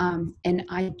 And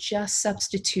I just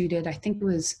substituted, I think it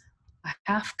was a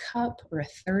half cup or a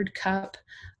third cup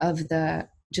of the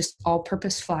just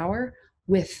all-purpose flour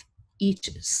with each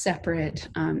separate.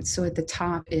 So at the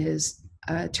top is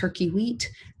turkey wheat.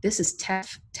 This is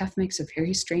teff. Teff makes a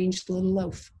very strange little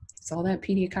loaf. It's all that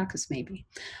pediococcus maybe.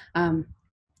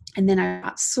 And then I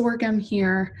got sorghum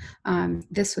here.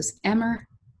 This was emmer.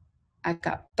 I've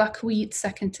got buckwheat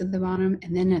second to the bottom.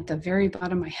 And then at the very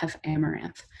bottom, I have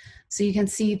amaranth. So you can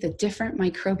see the different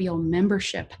microbial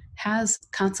membership has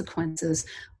consequences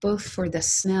both for the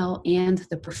smell and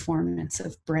the performance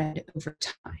of bread over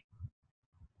time.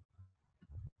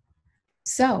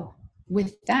 So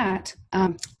with that,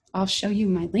 I'll show you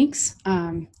my links,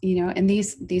 and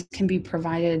these can be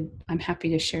provided. I'm happy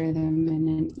to share them in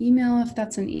an email if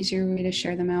that's an easier way to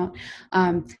share them out.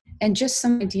 And just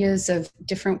some ideas of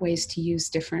different ways to use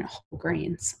different whole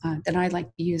grains that I like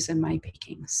to use in my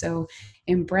baking. So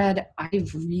in bread,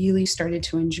 I've really started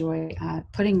to enjoy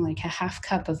putting like a half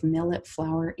cup of millet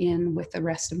flour in with the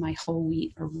rest of my whole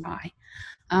wheat or rye.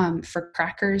 For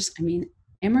crackers, I mean,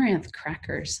 amaranth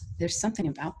crackers, there's something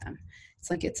about them. It's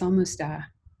like it's almost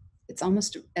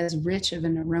as rich of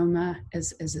an aroma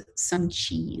as some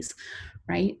cheese,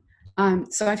 right?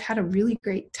 So I've had a really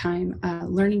great time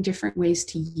learning different ways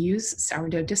to use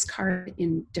sourdough discard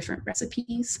in different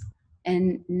recipes.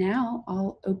 And now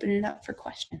I'll open it up for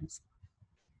questions.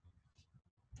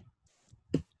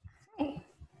 Hey.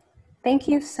 Thank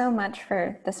you so much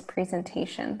for this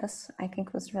presentation. This, I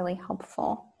think, was really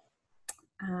helpful.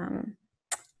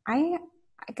 I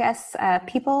guess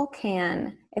people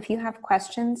can, if you have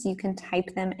questions, you can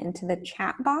type them into the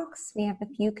chat box. We have a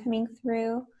few coming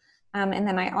through. And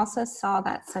then I also saw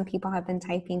that some people have been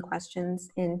typing questions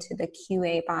into the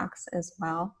QA box as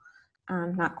well.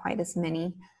 Not quite as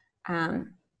many.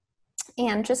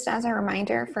 And just as a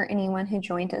reminder for anyone who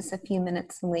joined us a few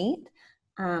minutes late,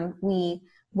 we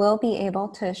will be able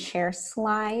to share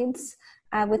slides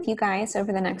with you guys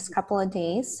over the next couple of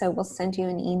days. So we'll send you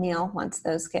an email once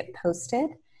those get posted.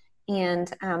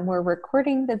 And we're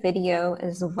recording the video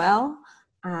as well,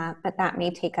 but that may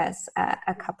take us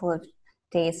a couple of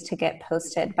days to get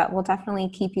posted, but we'll definitely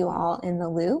keep you all in the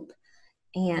loop.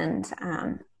 And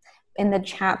in the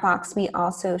chat box, we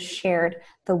also shared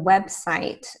the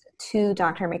website to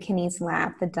Dr. McKenney's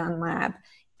lab, the Dunn Lab,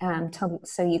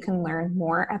 so you can learn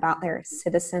more about their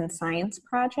citizen science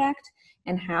project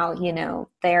and how,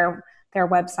 their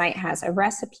website has a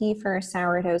recipe for a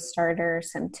sourdough starter,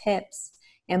 some tips,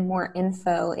 and more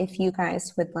info if you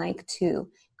guys would like to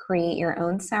create your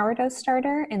own sourdough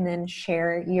starter and then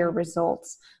share your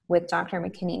results with Dr.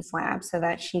 McKenney's lab so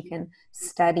that she can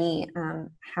study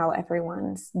how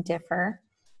everyone's differ.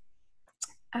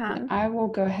 I will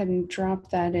go ahead and drop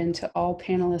that into all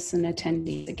panelists and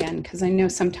attendees again, because I know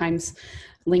sometimes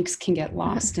links can get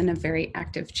lost in a very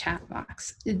active chat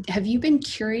box. Have you been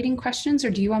curating questions, or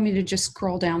do you want me to just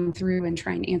scroll down through and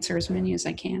try and answer as many as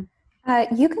I can?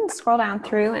 You can scroll down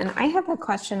through, and I have a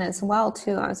question as well,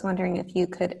 too. I was wondering if you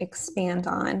could expand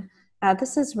on.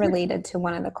 This is related to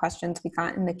one of the questions we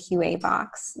got in the QA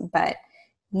box, but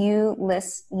you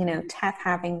list, teff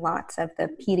having lots of the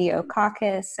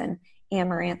pediococcus and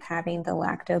amaranth having the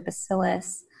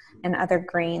lactobacillus and other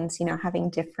grains, having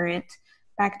different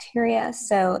bacteria.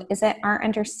 So is it our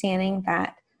understanding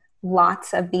that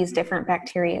lots of these different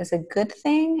bacteria is a good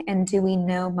thing? And do we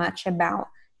know much about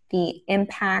the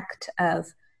impact of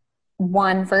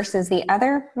one versus the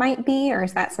other might be, or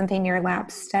is that something your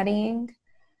lab's studying?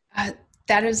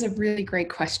 That is a really great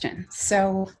question.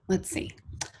 So let's see.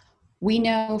 We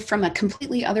know from a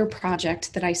completely other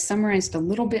project that I summarized a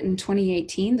little bit in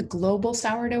 2018, the Global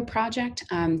Sourdough Project.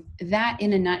 That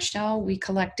in a nutshell, we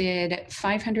collected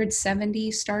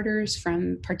 570 starters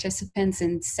from participants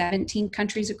in 17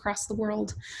 countries across the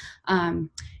world.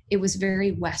 It was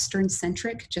very Western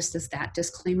centric, just as that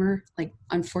disclaimer. Like,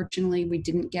 unfortunately, we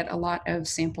didn't get a lot of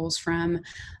samples from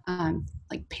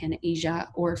like Pan Asia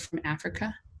or from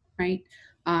Africa, right?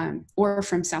 Or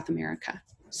from South America.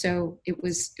 So it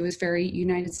was very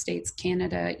United States,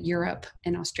 Canada, Europe,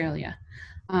 and Australia.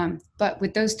 But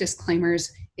with those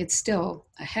disclaimers, it's still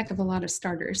a heck of a lot of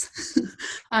starters.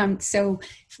 So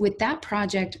with that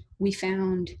project, we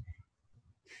found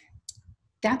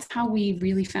that's how we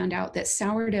really found out that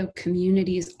sourdough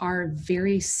communities are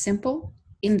very simple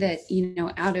in that,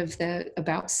 out of the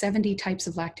about 70 types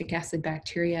of lactic acid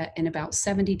bacteria and about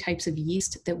 70 types of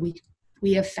yeast that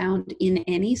we have found in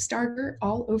any starter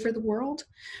all over the world,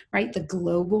 right? The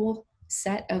global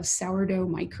set of sourdough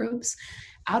microbes.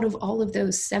 Out of all of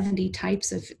those 70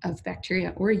 types of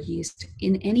bacteria or yeast,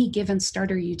 in any given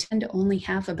starter, you tend to only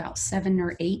have about 7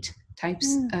 or 8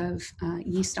 types of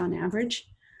yeast on average,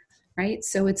 right?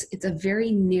 So it's a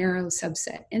very narrow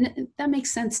subset. And that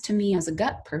makes sense to me as a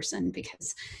gut person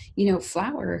because,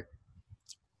 flour,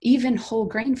 even whole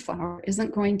grain flour,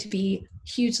 isn't going to be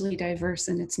hugely diverse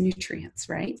in its nutrients,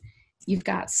 right? You've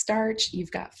got starch, you've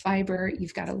got fiber,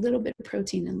 you've got a little bit of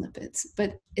protein and lipids,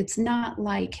 but it's not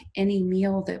like any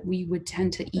meal that we would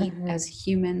tend to eat as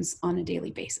humans on a daily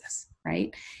basis,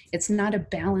 right? It's not a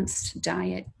balanced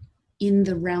diet in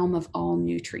the realm of all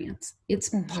nutrients. It's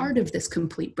part of this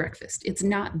complete breakfast. It's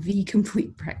not the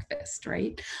complete breakfast,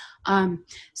 right?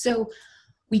 So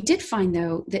we did find,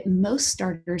 though, that most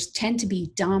starters tend to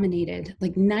be dominated,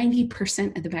 like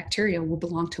 90% of the bacteria will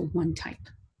belong to one type.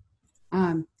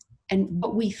 And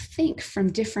what we think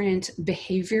from different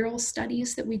behavioral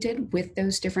studies that we did with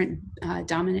those different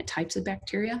dominant types of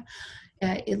bacteria,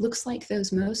 it looks like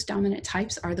those most dominant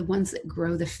types are the ones that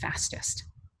grow the fastest.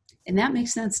 And that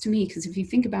makes sense to me because if you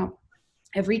think about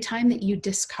every time that you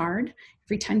discard,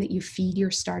 every time that you feed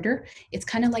your starter, it's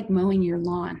kind of like mowing your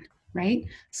lawn, right?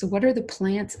 So what are the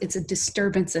plants? It's a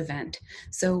disturbance event.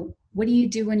 So what do you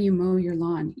do when you mow your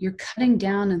lawn? You're cutting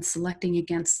down and selecting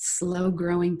against slow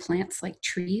growing plants like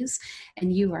trees,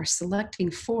 and you are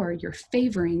you're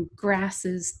favoring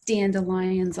grasses,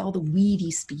 dandelions, all the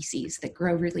weedy species that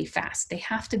grow really fast. They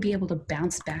have to be able to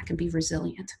bounce back and be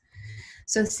resilient.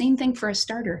 So same thing for a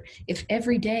starter. If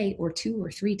every day or 2 or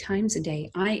 3 times a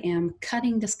day, I am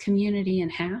cutting this community in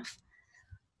half,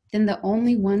 then the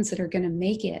only ones that are going to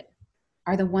make it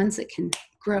are the ones that can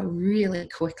grow really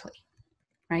quickly,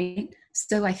 right?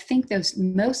 So I think those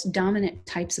most dominant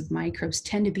types of microbes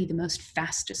tend to be the most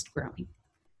fastest growing.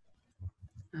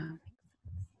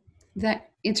 Does that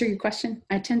answer your question?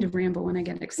 I tend to ramble when I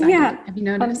get excited. Yeah. Have you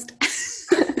noticed?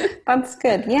 That's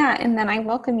good. Yeah. And then I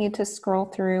welcome you to scroll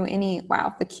through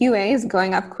the QA is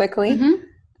going up quickly.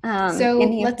 So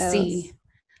let's see.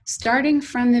 Starting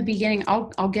from the beginning,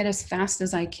 I'll get as fast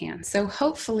as I can. So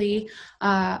hopefully,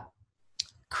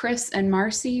 Chris and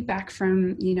Marcy, back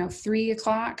from 3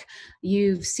 o'clock,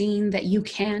 you've seen that you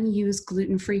can use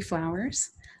gluten-free flours.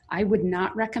 I would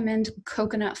not recommend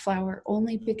coconut flour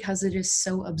only because it is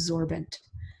so absorbent,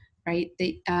 right?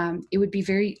 It would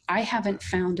be I haven't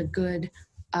found a good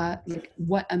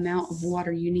what amount of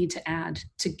water you need to add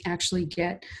to actually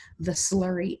get the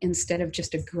slurry instead of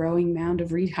just a growing mound of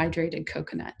rehydrated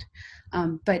coconut.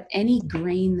 But any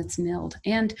grain that's milled,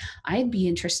 and I'd be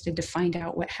interested to find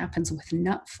out what happens with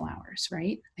nut flours,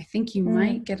 right? I think you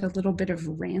might get a little bit of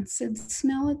rancid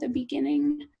smell at the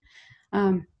beginning.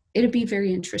 It'd be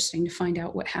very interesting to find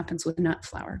out what happens with nut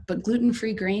flour. But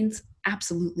gluten-free grains,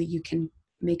 absolutely, you can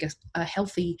make a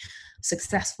healthy,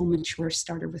 successful, mature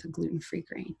starter with a gluten-free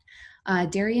grain.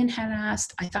 Darian had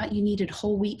asked, I thought you needed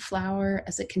whole wheat flour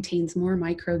as it contains more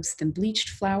microbes than bleached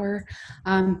flour.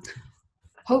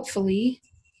 Hopefully,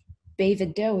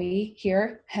 David Dowie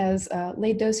here has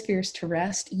laid those fears to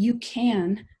rest. You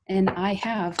can, and I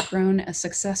have grown a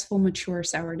successful, mature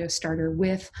sourdough starter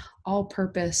with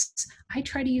all-purpose. I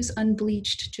try to use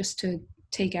unbleached just to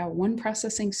take out one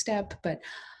processing step, but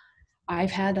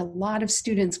I've had a lot of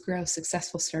students grow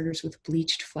successful starters with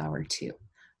bleached flour too.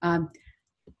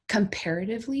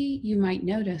 Comparatively, you might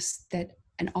notice that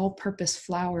an all-purpose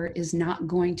flour is not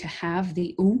going to have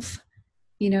the oomph.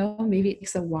 Maybe it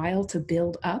takes a while to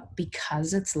build up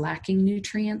because it's lacking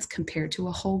nutrients compared to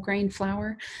a whole grain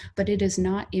flour, but it is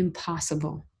not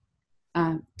impossible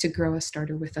to grow a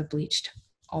starter with a bleached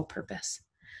all-purpose.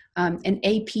 And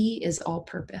AP is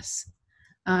all-purpose.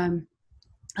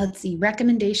 Let's see,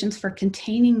 recommendations for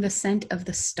containing the scent of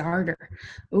the starter.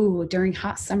 Oh, during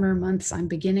hot summer months, I'm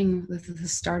beginning with the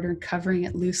starter, covering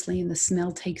it loosely, and the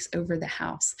smell takes over the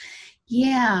house.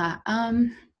 Yeah,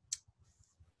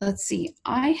 let's see.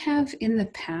 I have in the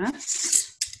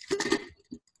past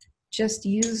just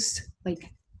used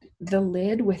like the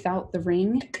lid without the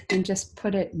ring and just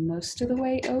put it most of the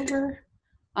way over.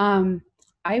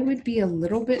 I would be a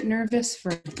little bit nervous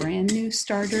for a brand new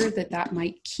starter that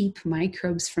might keep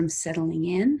microbes from settling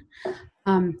in.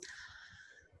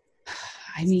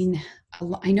 I mean,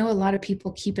 I know a lot of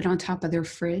people keep it on top of their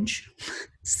fridge.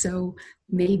 So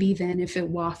maybe then if it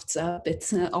wafts up,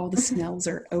 it's all the smells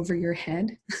are over your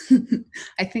head.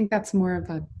 I think that's more of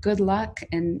a good luck.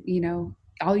 And, you know,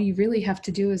 all you really have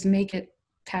to do is make it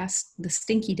past the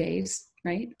stinky days,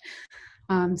 right?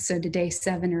 So to day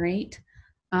 7 or 8.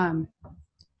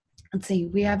 Let's see,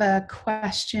 we have a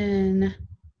question.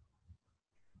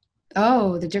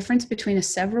 Oh, the difference between a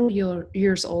several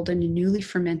years old and a newly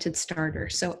fermented starter.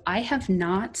 So I have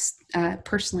not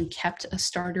personally kept a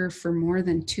starter for more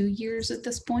than 2 years at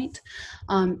this point,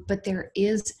 but there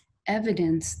is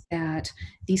evidence that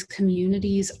these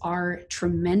communities are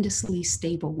tremendously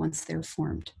stable once they're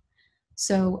formed.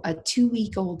 So a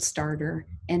 2-week-old starter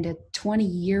and a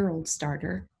 20-year-old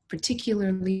starter,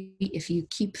 particularly if you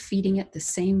keep feeding it the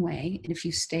same way and if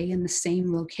you stay in the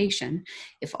same location,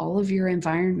 if all of your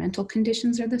environmental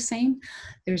conditions are the same,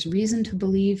 there's reason to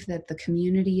believe that the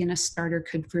community in a starter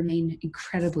could remain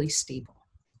incredibly stable.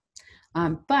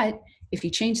 But if you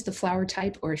change the flower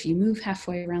type, or if you move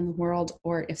halfway around the world,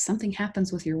 or if something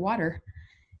happens with your water,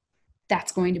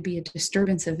 that's going to be a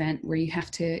disturbance event where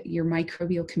your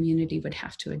microbial community would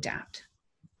have to adapt.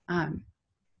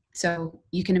 So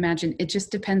you can imagine it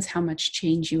just depends how much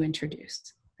change you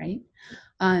introduce, right?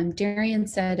 Darian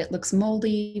said it looks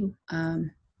moldy.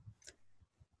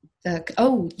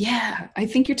 Oh yeah, I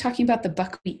think you're talking about the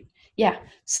buckwheat. Yeah,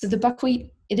 so the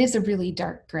buckwheat, it is a really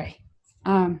dark gray.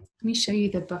 Let me show you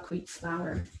the buckwheat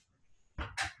flour.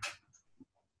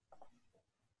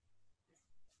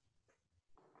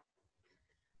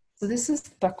 So this is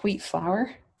buckwheat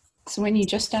flour. So when you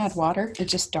just add water, it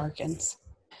just darkens.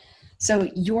 So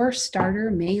your starter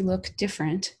may look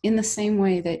different in the same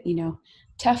way that, you know,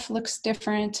 teff looks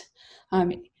different.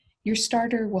 Your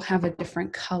starter will have a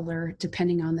different color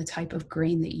depending on the type of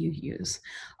grain that you use.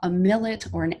 A millet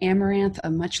or an amaranth, a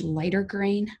much lighter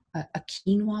grain, a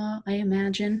quinoa, I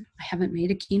imagine. I haven't made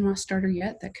a quinoa starter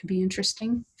yet. That could be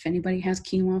interesting if anybody has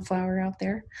quinoa flour out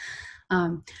there.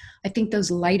 I think those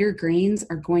lighter grains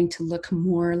are going to look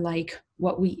more like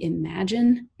what we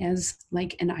imagine as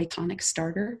like an iconic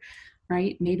starter,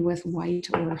 right? Made with white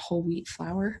or whole wheat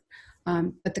flour.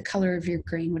 But the color of your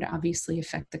grain would obviously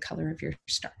affect the color of your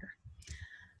starter.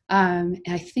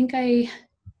 I think I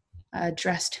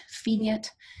addressed feeding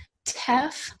it.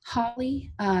 Teff,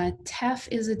 Holly. Teff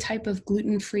is a type of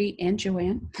gluten-free, and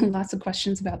Joanne, lots of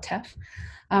questions about teff.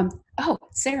 Oh,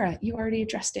 Sarah, you already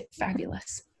addressed it.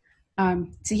 Fabulous.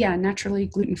 So yeah, naturally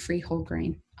gluten-free whole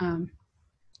grain.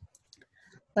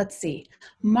 Let's see.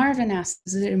 Marvin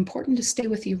asks, is it important to stay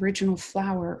with the original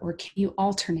flour or can you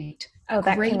alternate? Oh,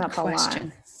 that came up a lot.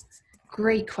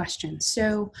 Great question.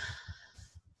 So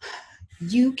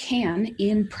you can,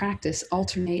 in practice,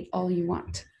 alternate all you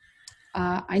want.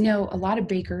 I know a lot of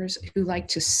bakers who like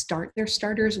to start their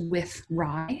starters with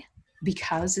rye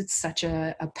because it's such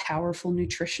a powerful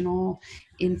nutritional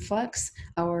influx,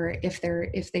 or if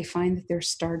they find that their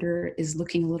starter is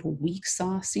looking a little weak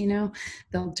sauce, you know,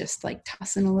 they'll just like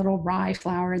toss in a little rye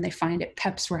flour and they find it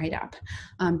peps right up.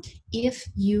 If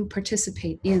you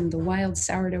participate in the Wild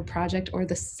Sourdough Project or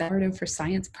the Sourdough for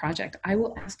Science Project, I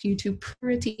will ask you to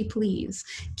pretty please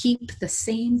keep the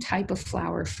same type of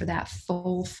flour for that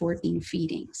full 14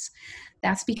 feedings.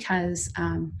 That's because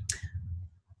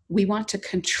we want to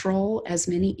control as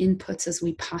many inputs as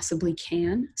we possibly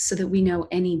can so that we know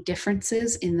any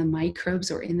differences in the microbes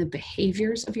or in the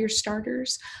behaviors of your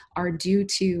starters are due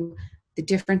to the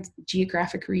different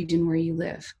geographic region where you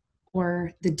live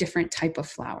or the different type of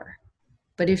flour.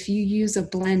 But if you use a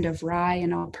blend of rye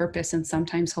and all-purpose and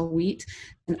sometimes whole wheat,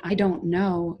 then I don't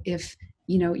know if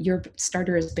your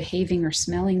starter is behaving or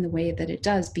smelling the way that it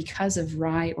does because of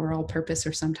rye or all-purpose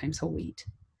or sometimes whole wheat.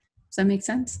 Does that make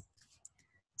sense?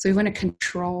 So we want to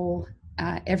control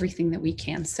everything that we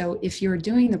can. So if you're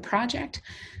doing the project,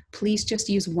 please just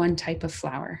use one type of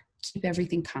flour. Keep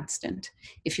everything constant.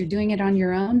 If you're doing it on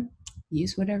your own,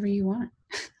 use whatever you want.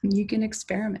 You can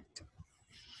experiment.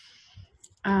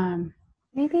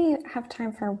 Maybe have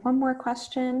time for one more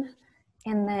question.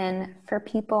 And then for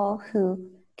people who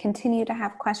continue to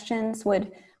have questions,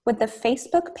 would the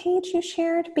Facebook page you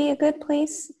shared be a good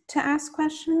place to ask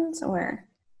questions, or?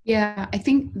 Yeah, I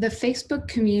think the Facebook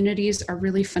communities are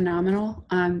really phenomenal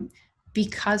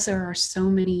because there are so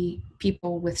many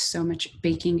people with so much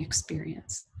baking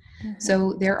experience. Mm-hmm.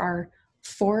 So there are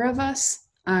 4 of us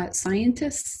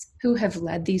scientists who have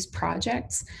led these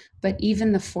projects, but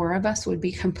even the 4 of us would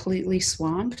be completely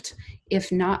swamped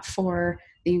if not for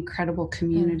the incredible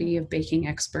community of baking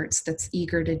experts that's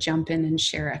eager to jump in and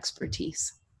share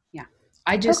expertise. Yeah,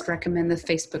 I just recommend the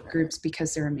Facebook groups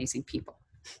because they're amazing people.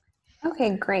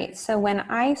 Okay, great. So when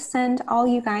I send all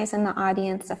you guys in the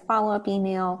audience a follow-up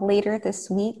email later this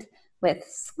week with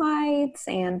slides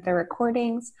and the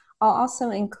recordings, I'll also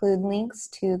include links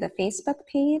to the Facebook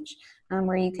page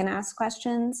where you can ask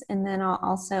questions. And then I'll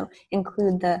also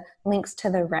include the links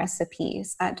to the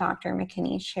recipes that Dr.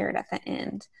 McKenney shared at the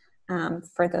end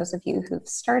for those of you who've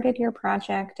started your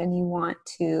project and you want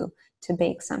to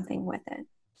bake something with it.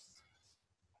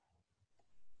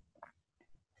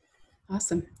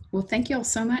 Awesome. Well, thank you all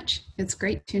so much. It's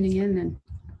great tuning in and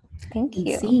Thank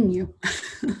you. seeing you.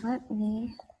 Let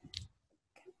me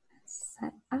get this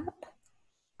set up.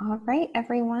 All right,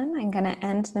 everyone, I'm going to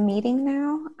end the meeting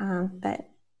now, but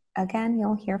again,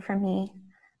 you'll hear from me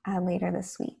later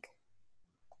this week.